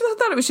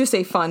thought it was just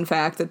a fun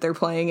fact that they're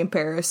playing in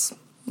Paris.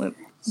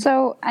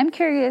 So I'm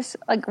curious,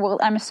 like, well,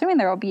 I'm assuming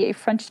there will be a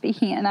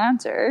French-speaking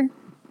announcer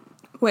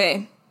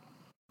Wait.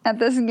 at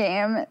this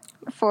game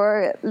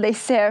for Les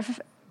Cerfs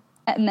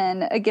and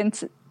then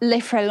against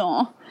Les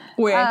Frelons.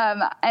 Wait.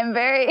 I'm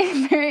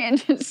very, very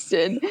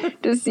interested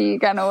to see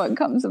kind of what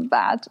comes of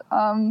that.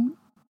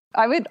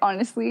 I would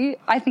honestly,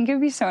 I think it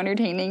would be so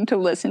entertaining to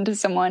listen to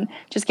someone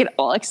just get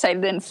all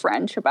excited in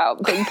French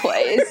about big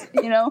plays,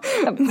 you know,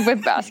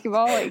 with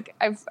basketball. Like,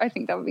 I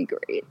think that would be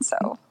great.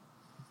 So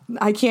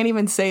I can't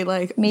even say,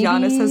 like, Maybe-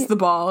 Giannis has the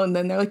ball, and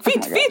then they're like,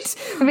 feet, feet!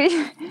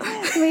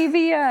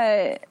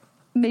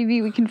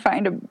 Maybe we can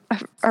find a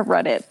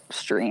Reddit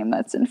stream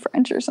that's in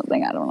French or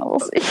something. I don't know. We'll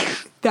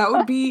see. That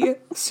would be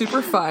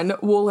super fun.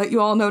 We'll let you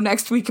all know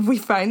next week if we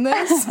find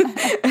this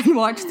and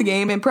watch the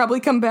game and probably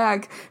come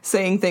back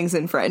saying things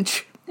in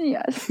French.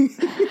 Yes.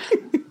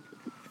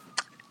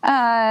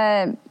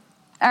 All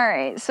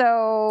right.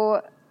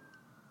 So,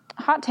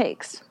 hot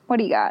takes. What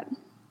do you got?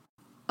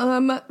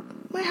 My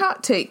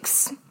hot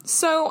takes.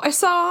 So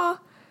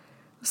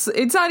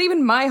it's not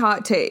even my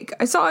hot take.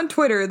 I saw on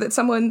Twitter that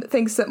someone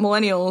thinks that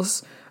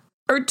millennials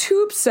are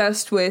too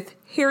obsessed with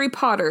Harry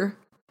Potter.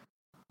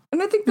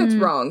 And I think that's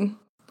wrong.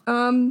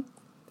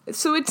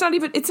 So it's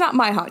not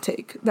my hot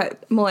take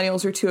that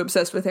millennials are too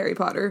obsessed with Harry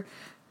Potter.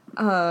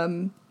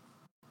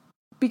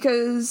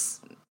 Because,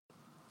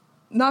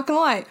 not gonna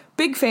lie,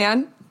 big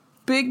fan.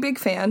 Big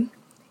fan.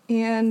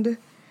 And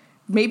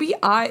maybe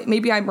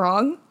I'm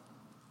wrong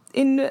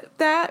in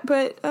that,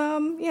 but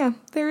yeah,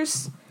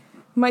 there's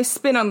my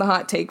spin on the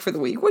hot take for the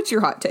week. What's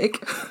your hot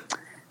take?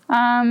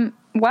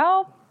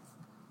 Well,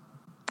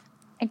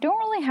 I don't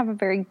really have a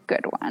very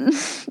good one.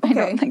 I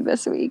don't think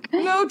this week.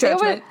 No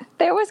judgment.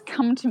 They always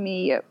come to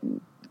me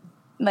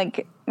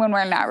like when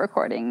we're not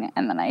recording,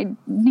 and then I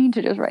need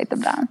to just write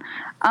them down.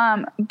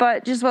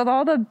 But just with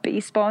all the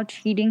baseball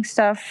cheating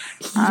stuff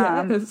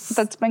Yes.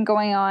 that's been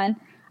going on,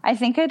 I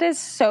think it is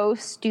so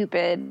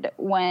stupid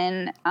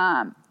when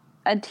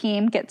a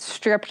team gets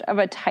stripped of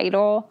a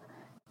title.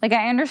 Like,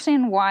 I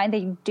understand why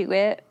they do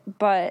it,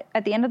 but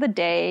at the end of the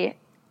day,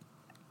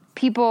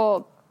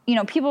 people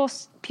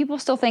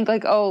still think,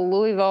 like, oh,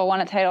 Louisville won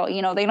a title.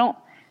 You know, they don't.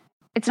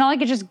 It's not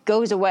like it just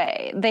goes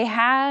away. They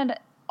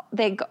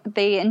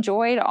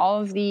enjoyed all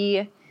of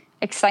the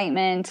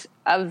excitement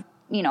of,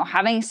 you know,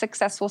 having a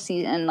successful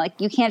season. Like,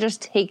 you can't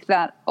just take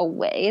that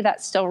away.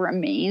 That still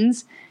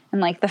remains,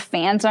 and, like, the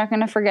fans aren't going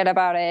to forget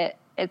about it.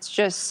 It's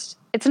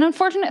an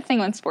unfortunate thing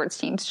when sports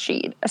teams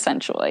cheat,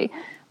 essentially,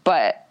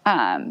 but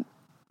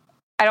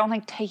I don't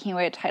think taking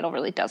away a title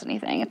really does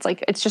anything. It's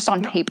like, it's just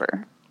on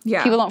paper.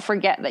 Yeah. People don't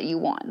forget that you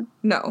won.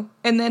 No.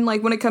 And then,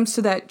 like, when it comes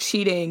to that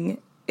cheating,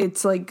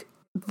 it's like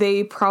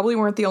they probably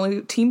weren't the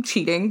only team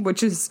cheating, which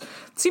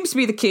seems to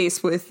be the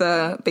case with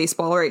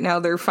baseball right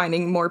now. They're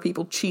finding more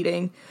people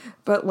cheating.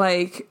 But,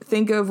 like,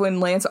 think of when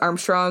Lance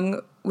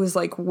Armstrong was,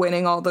 like,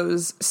 winning all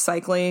those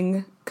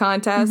cycling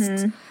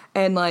contests.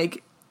 And,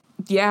 like,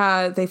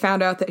 yeah, they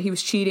found out that he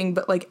was cheating,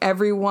 but, like,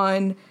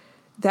 everyone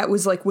that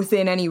was, like,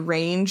 within any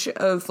range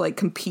of, like,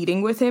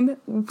 competing with him,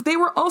 they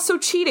were also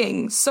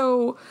cheating.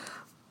 So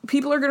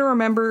people are going to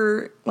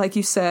remember, like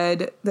you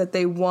said, that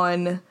they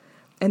won,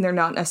 and they're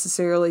not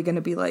necessarily going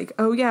to be like,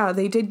 oh, yeah,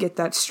 they did get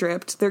that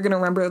stripped. They're going to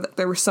remember that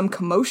there was some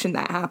commotion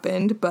that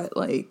happened, but,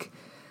 like,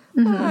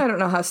 I don't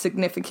know how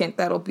significant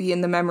that'll be in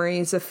the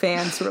memories of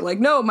fans who are like,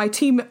 no, my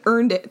team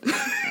earned it.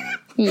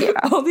 Yeah.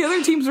 All the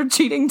other teams were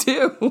cheating,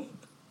 too.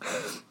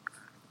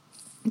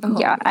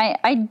 Yeah,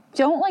 I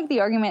don't like the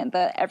argument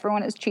that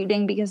everyone is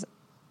cheating, because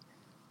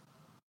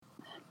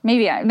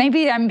maybe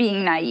I'm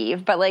being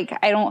naive, but, like,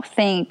 I don't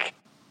think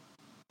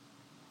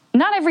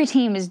not every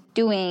team is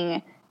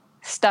doing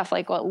stuff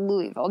like what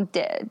Louisville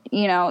did.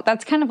 You know,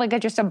 that's kind of like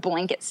just a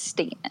blanket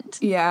statement.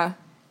 Yeah.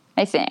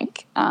 I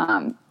think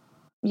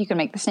you can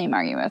make the same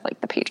argument with, like,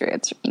 the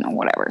Patriots, you know,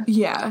 whatever.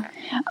 Yeah.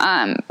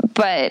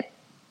 But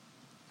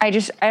I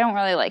don't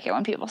really like it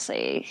when people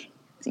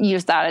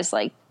use that as,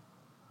 like,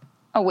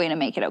 a way to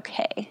make it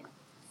okay.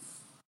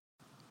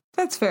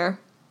 That's fair.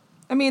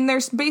 I mean,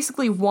 there's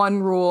basically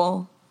one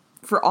rule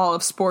for all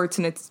of sports,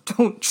 and it's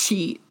don't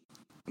cheat.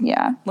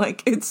 Yeah.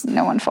 Like, it's...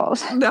 No one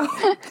follows. No.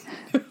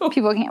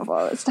 People can't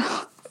follow it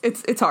still.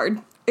 It's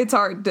hard. It's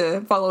hard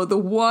to follow the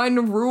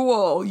one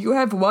rule. You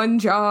have one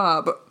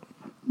job.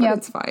 But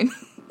it's fine.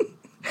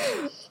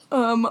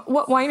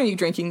 What wine are you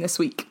drinking this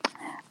week?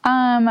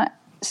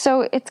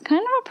 So it's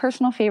kind of a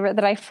personal favorite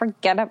that I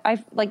forget.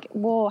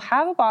 Will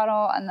have a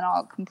bottle and then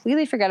I'll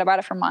completely forget about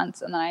it for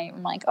months. And then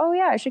I'm like, oh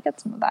yeah, I should get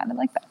some of that. I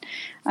like that.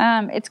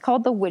 It's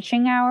called the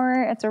Witching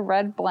Hour. It's a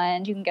red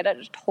blend. You can get it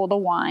at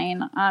Total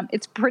Wine.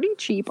 It's pretty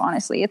cheap,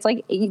 honestly. It's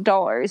like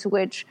 $8,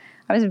 which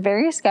I was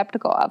very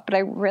skeptical of, but I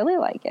really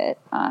like it.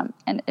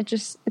 And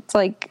it's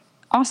like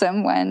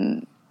awesome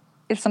when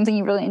it's something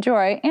you really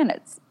enjoy and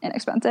it's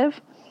inexpensive.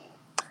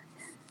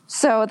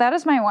 So that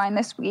is my wine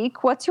this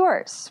week. What's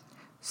yours?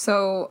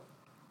 So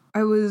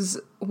I was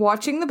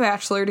watching The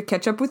Bachelor to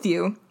catch up with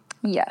you.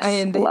 Yes,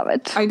 and love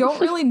it. I don't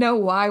really know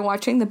why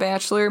watching The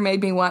Bachelor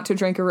made me want to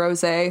drink a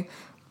rosé,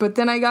 but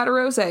then I got a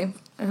rosé.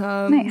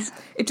 Nice.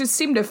 It just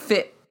seemed to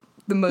fit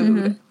the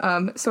mood.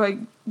 So I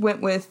went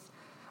with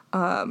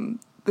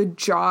the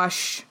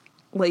Josh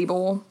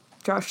label,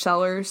 Josh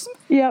Cellars.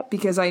 Yep.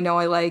 Because I know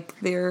I like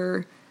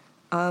their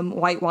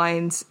white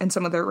wines and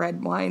some of their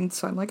red wines.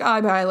 So I'm like,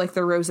 I like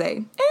the rosé.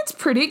 And it's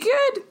pretty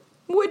good.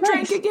 Would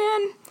drink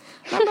again.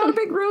 I'm not a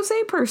big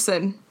rosé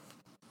person.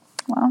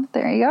 Well,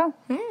 there you go.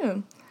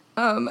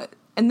 Yeah.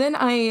 And then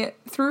I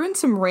threw in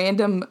some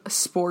random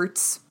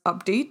sports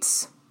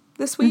updates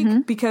this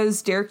week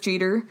because Derek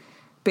Jeter,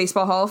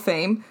 Baseball Hall of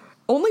Fame,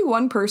 only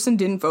one person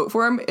didn't vote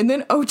for him, and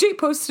then OJ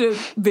posted a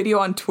video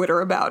on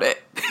Twitter about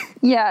it.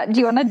 Yeah, do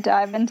you want to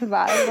dive into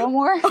that a little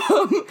more?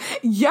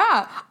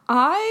 Yeah,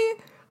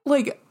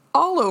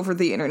 all over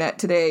the internet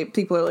today,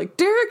 people are like,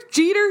 Derek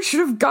Jeter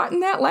should have gotten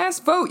that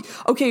last vote.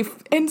 Okay,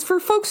 and for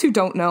folks who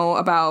don't know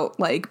about,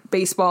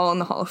 baseball and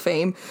the Hall of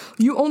Fame,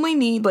 you only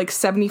need,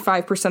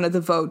 75% of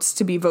the votes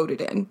to be voted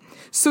in.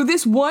 So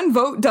this one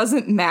vote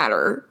doesn't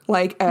matter,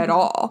 at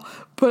all.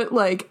 But,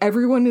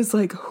 everyone is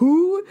like,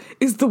 who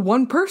is the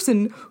one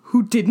person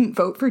who didn't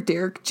vote for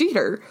Derek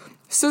Jeter?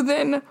 So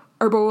then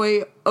our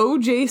boy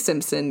O.J.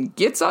 Simpson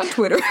gets on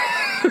Twitter.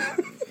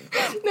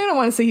 I don't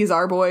want to say he's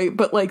our boy,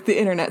 but the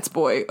internet's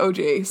boy,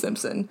 O.J.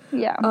 Simpson.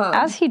 Yeah,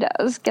 as he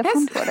does, gets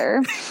on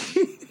Twitter,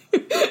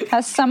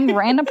 has some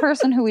random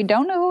person who we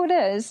don't know who it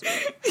is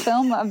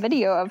film a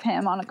video of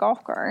him on a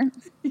golf cart.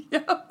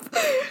 Yep.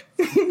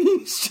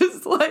 He's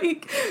just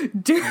like,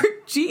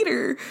 Derek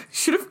Jeter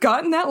should have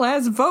gotten that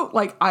last vote.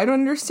 I don't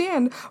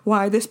understand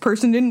why this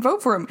person didn't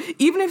vote for him.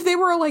 Even if they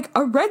were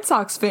a Red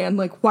Sox fan,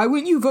 why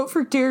wouldn't you vote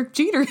for Derek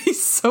Jeter?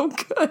 He's so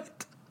good.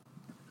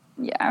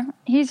 Yeah,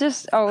 he's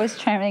just always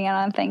chiming in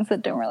on things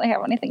that don't really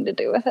have anything to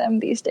do with him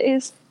these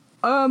days.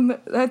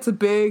 That's a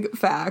big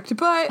fact.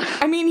 But,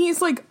 I mean,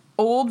 he's,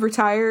 old,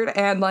 retired,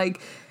 and,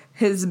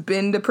 has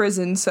been to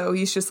prison, so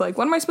he's just what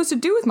am I supposed to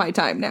do with my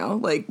time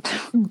now?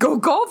 Go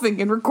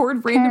golfing and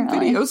record random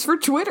videos for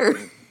Twitter.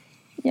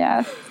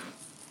 Yeah.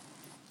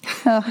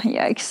 Oh,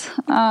 yikes.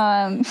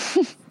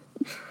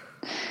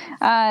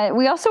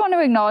 We also want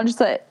to acknowledge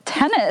that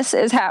tennis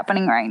is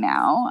happening right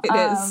now. It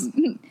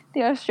is.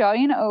 The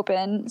Australian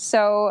Open.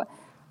 So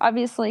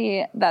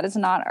obviously that is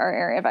not our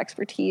area of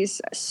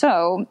expertise.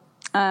 So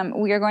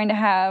we are going to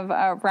have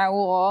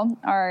Raul,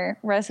 our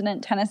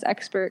resident tennis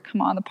expert, come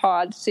on the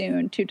pod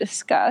soon to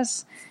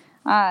discuss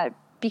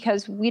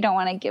because we don't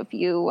want to give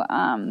you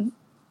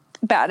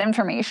bad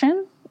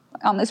information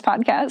on this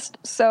podcast.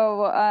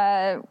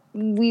 So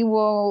we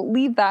will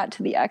leave that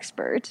to the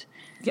expert.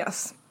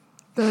 Yes.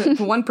 The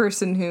one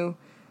person who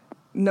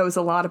knows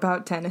a lot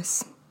about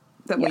tennis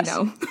that we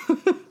know.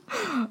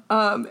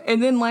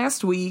 And then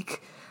last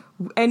week,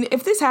 and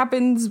if this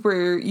happens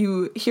where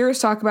you hear us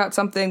talk about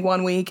something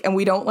one week and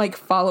we don't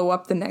follow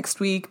up the next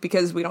week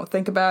because we don't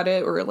think about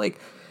it or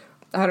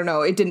I don't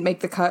know, it didn't make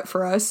the cut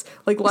for us,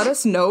 let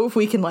us know if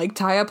we can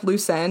tie up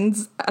loose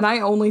ends. And I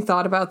only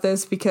thought about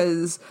this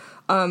because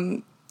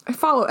I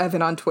follow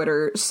Evan on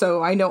Twitter,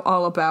 so I know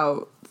all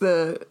about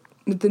the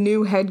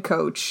new head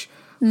coach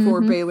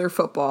for Baylor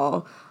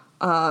football.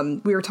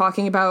 We were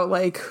talking about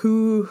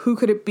who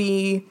could it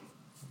be,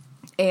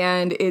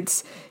 and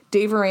it's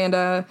Dave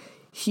Aranda.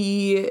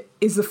 He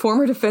is the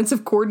former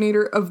defensive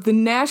coordinator of the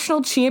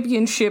national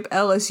championship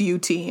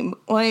LSU team.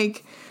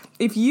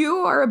 If you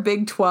are a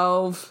Big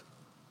 12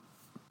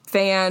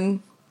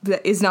 fan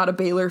that is not a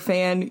Baylor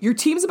fan, your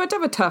team's about to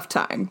have a tough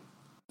time.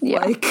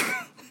 Yeah.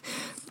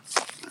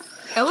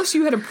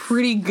 LSU had a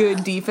pretty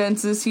good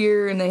defense this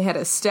year, and they had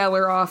a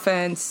stellar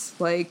offense.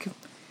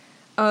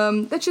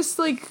 That's just,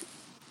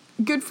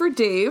 good for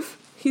Dave.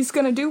 He's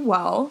going to do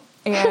well.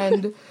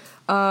 And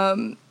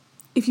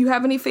if you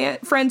have any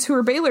friends who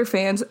are Baylor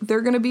fans,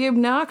 they're going to be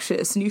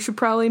obnoxious, and you should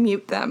probably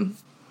mute them.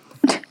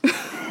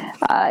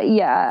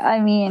 Yeah, I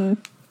mean,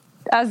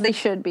 as they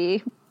should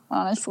be,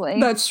 honestly.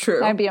 That's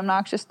true. I'd be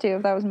obnoxious, too,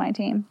 if that was my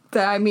team.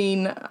 I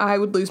mean, I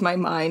would lose my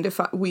mind if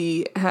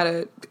we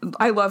had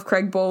I love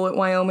Craig Bowl at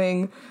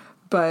Wyoming,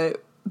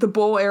 but the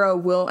Bowl era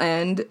will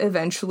end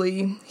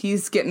eventually.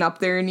 He's getting up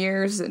there in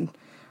years, and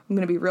I'm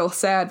going to be real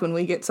sad when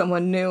we get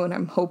someone new, and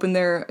I'm hoping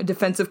they're a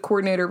defensive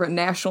coordinator of a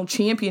national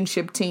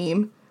championship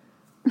team.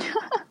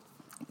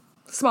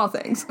 Small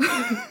things.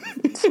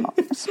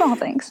 Small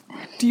things.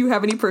 Do you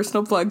have any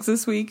personal plugs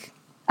this week?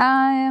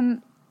 I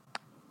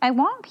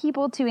want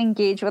people to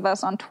engage with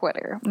us on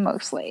Twitter,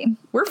 mostly.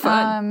 We're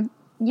fun.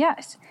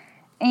 Yes.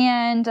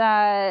 And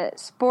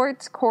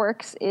Sports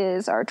Corks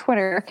is our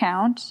Twitter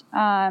account.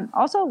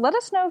 Also, let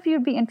us know if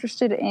you'd be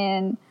interested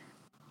in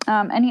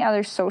any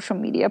other social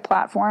media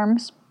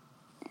platforms.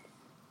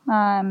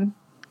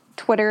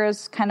 Twitter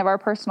is kind of our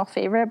personal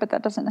favorite, but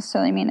that doesn't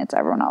necessarily mean it's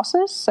everyone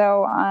else's.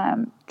 So,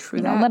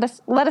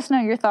 let us know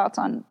your thoughts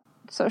on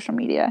social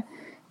media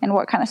and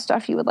what kind of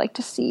stuff you would like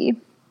to see.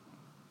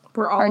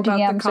 We're all our about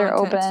DMs the content. are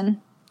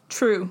open.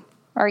 True.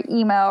 Our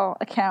email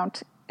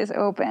account is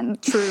open.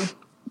 True.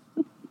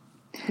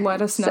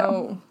 Let us know.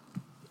 So,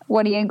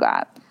 what do you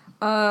got?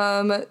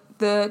 The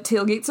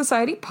Tailgate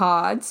Society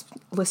pods.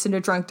 Listen to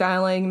Drunk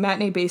Dialing,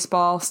 Matinee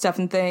Baseball, Stuff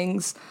and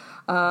Things.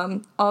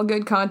 All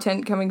good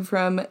content coming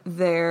from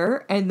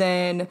there. And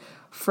then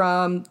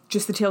from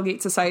just the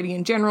Tailgate Society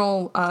in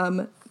general,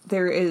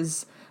 there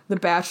is The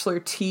Bachelor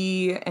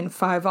Tea and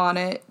 5 on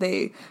It.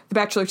 The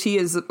Bachelor Tea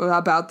is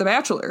about The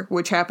Bachelor,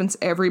 which happens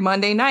every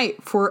Monday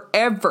night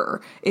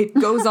forever. It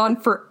goes on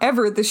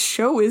forever. The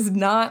show is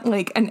not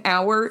like an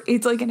hour.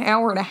 It's like an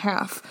hour and a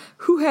half.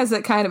 Who has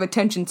that kind of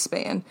attention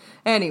span?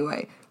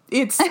 Anyway,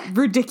 it's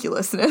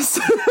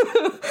ridiculousness.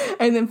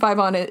 And then 5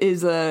 on It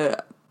is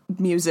a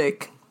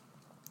music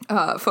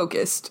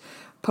focused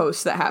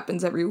post that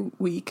happens every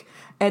week.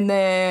 And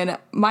then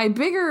my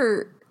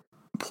bigger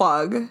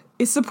plug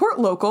is support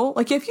local.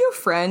 Like, if you have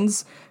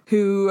friends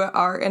who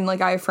are, and like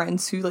I have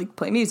friends who like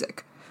play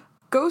music,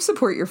 go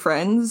support your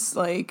friends.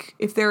 Like,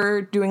 if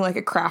they're doing like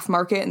a craft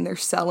market and they're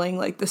selling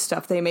like the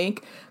stuff they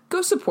make,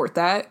 go support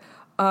that.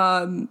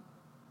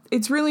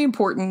 It's really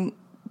important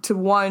to,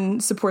 one,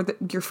 support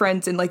your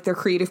friends in like their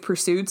creative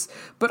pursuits,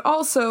 but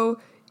also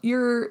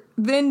you're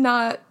then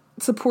not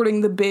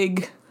supporting the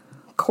big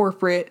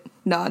corporate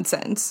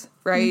nonsense,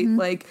 right? Mm-hmm.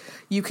 Like,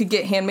 you could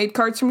get handmade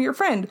cards from your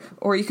friend,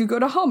 or you could go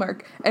to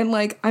Hallmark. And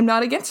like, I'm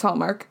not against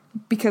Hallmark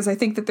because I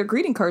think that their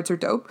greeting cards are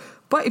dope,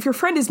 but if your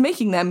friend is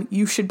making them,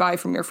 you should buy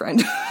from your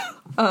friend.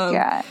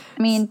 Yeah.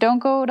 I mean, don't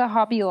go to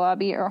Hobby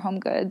Lobby or Home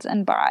Goods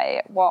and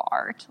buy wall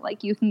art.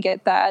 Like, you can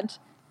get that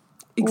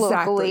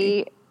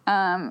locally,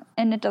 and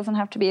it doesn't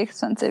have to be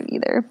expensive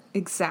either.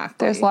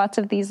 Exactly. There's lots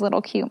of these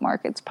little cute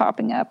markets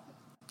popping up.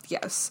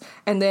 Yes.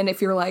 And then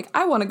if you're like,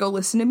 I want to go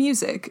listen to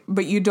music,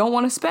 but you don't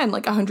want to spend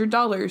like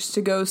 $100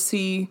 to go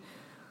see,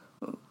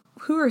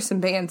 who are some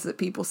bands that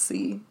people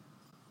see?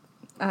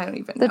 I don't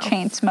even know. The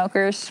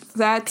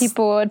Chainsmokers.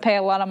 People would pay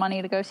a lot of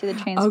money to go see the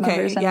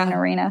Chainsmokers in an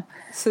arena.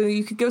 So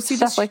you could go see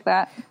stuff like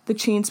that. The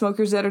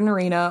Chainsmokers at an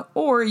arena,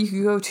 or you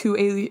could go to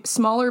a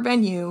smaller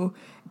venue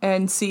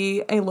and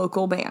see a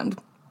local band.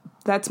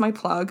 That's my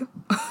plug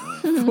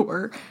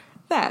for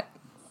that.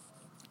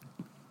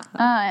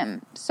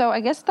 So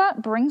I guess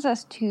that brings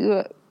us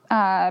to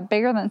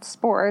bigger than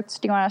sports.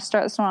 Do you want to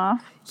start this one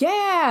off?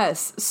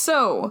 Yes.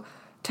 So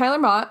Tyler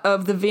Mott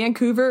of the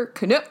Vancouver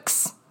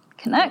Canucks.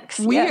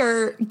 We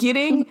are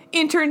getting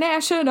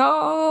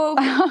international.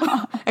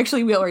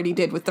 Actually, we already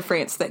did with the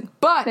France thing.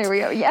 But there we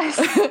go. Yes.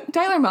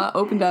 Tyler Mott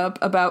opened up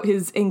about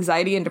his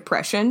anxiety and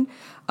depression.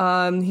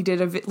 He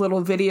did a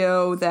little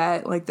video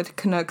that like the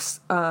Canucks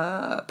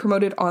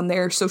promoted on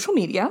their social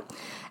media,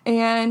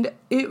 and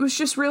it was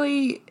just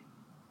really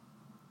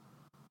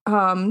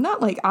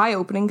not like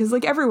eye-opening, because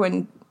like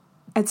everyone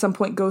at some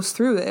point goes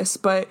through this,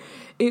 but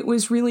it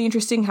was really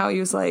interesting how he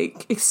was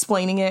like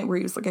explaining it, where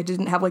he was like, I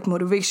didn't have like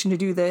motivation to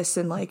do this,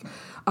 and like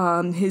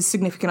his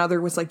significant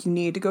other was like, you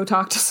need to go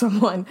talk to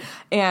someone,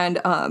 and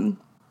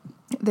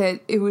that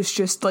it was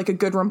just like a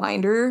good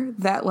reminder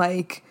that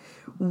like,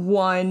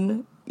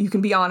 one, you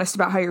can be honest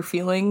about how you're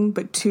feeling,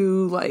 but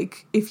two,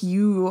 like, if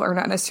you are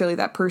not necessarily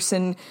that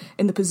person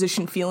in the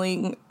position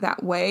feeling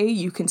that way,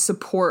 you can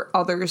support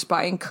others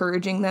by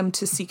encouraging them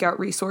to seek out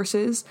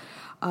resources.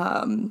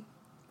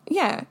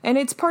 Yeah, and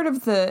it's part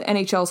of the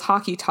NHL's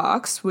Hockey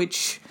Talks,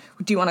 which,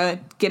 do you want to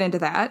get into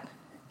that?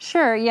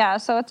 Sure, yeah.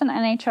 So it's an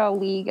NHL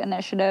League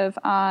initiative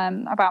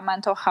about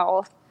mental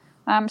health.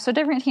 So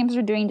different teams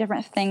are doing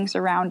different things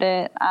around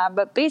it,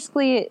 but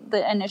basically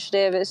the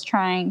initiative is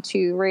trying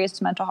to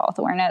raise mental health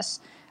awareness.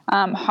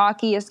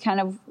 Hockey is kind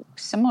of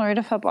similar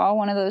to football,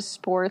 one of those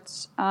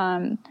sports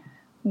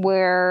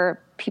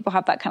where people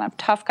have that kind of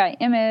tough guy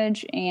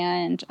image,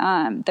 and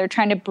they're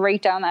trying to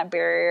break down that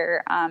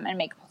barrier and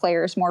make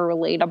players more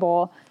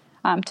relatable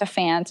to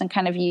fans and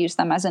kind of use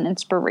them as an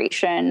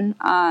inspiration,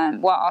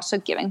 while also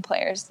giving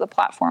players the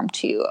platform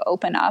to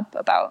open up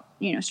about,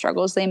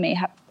 struggles they may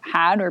have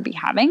had or be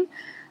having.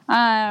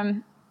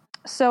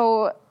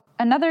 So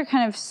another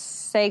kind of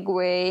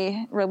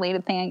segue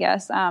related thing, I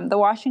guess, the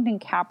Washington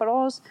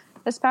Capitals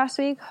this past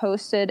week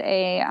hosted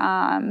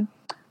a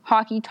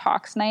Hockey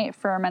Talks night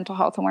for mental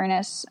health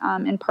awareness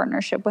in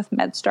partnership with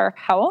MedStar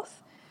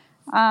Health.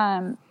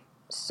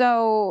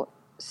 So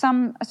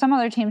some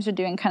other teams are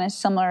doing kind of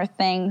similar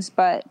things,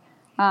 but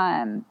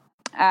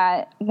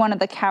at one of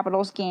the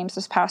Capitals games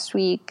this past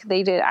week,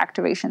 they did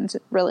activations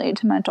related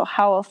to mental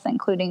health,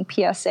 including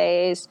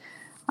PSAs,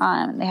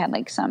 They had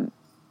like some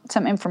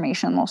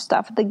informational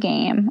stuff at the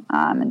game,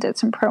 and did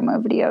some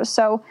promo videos.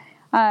 So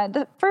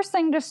the first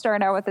thing to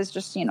start out with is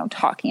just,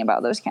 talking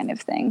about those kind of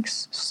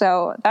things.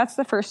 So that's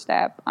the first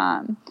step.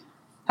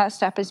 That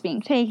step is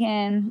being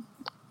taken,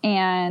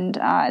 and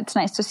it's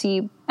nice to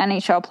see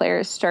NHL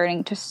players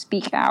starting to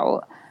speak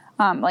out,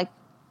 like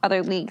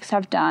other leagues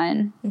have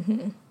done.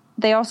 Mm-hmm.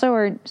 They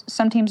also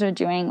some teams are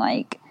doing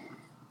like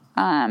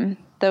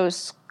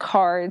those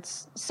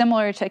cards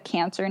similar to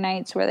Cancer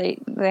Nights, where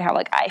they have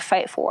like I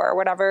Fight For or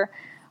whatever.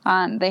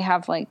 They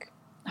have like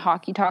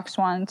Hockey Talks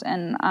ones,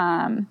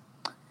 and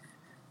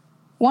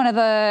one of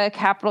the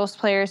Capitals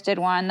players did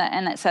one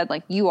and it said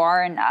like "You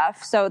are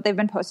enough." So they've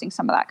been posting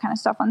some of that kind of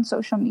stuff on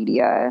social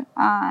media,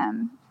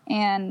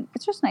 and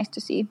it's just nice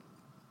to see.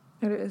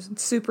 It is.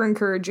 It's super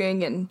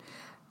encouraging, and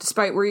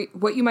despite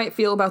what you might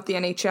feel about the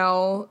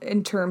NHL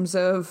in terms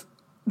of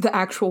the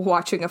actual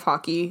watching of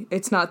hockey,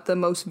 it's not the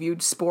most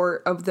viewed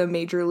sport of the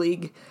major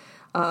leagues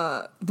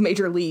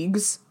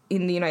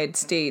in the United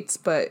States,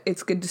 but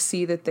it's good to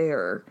see that they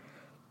are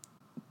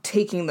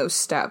taking those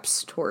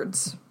steps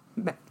towards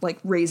like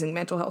raising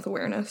mental health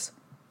awareness.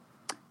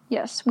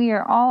 Yes, we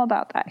are all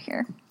about that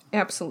here.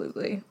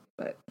 Absolutely.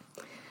 But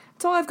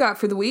that's all I've got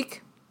for the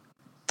week.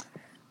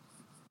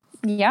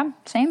 Yeah,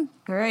 same.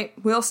 All right.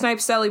 Will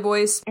Snipe Sally,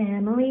 boys.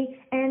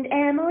 Emily and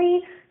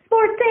Emily,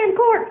 Sports and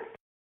Court.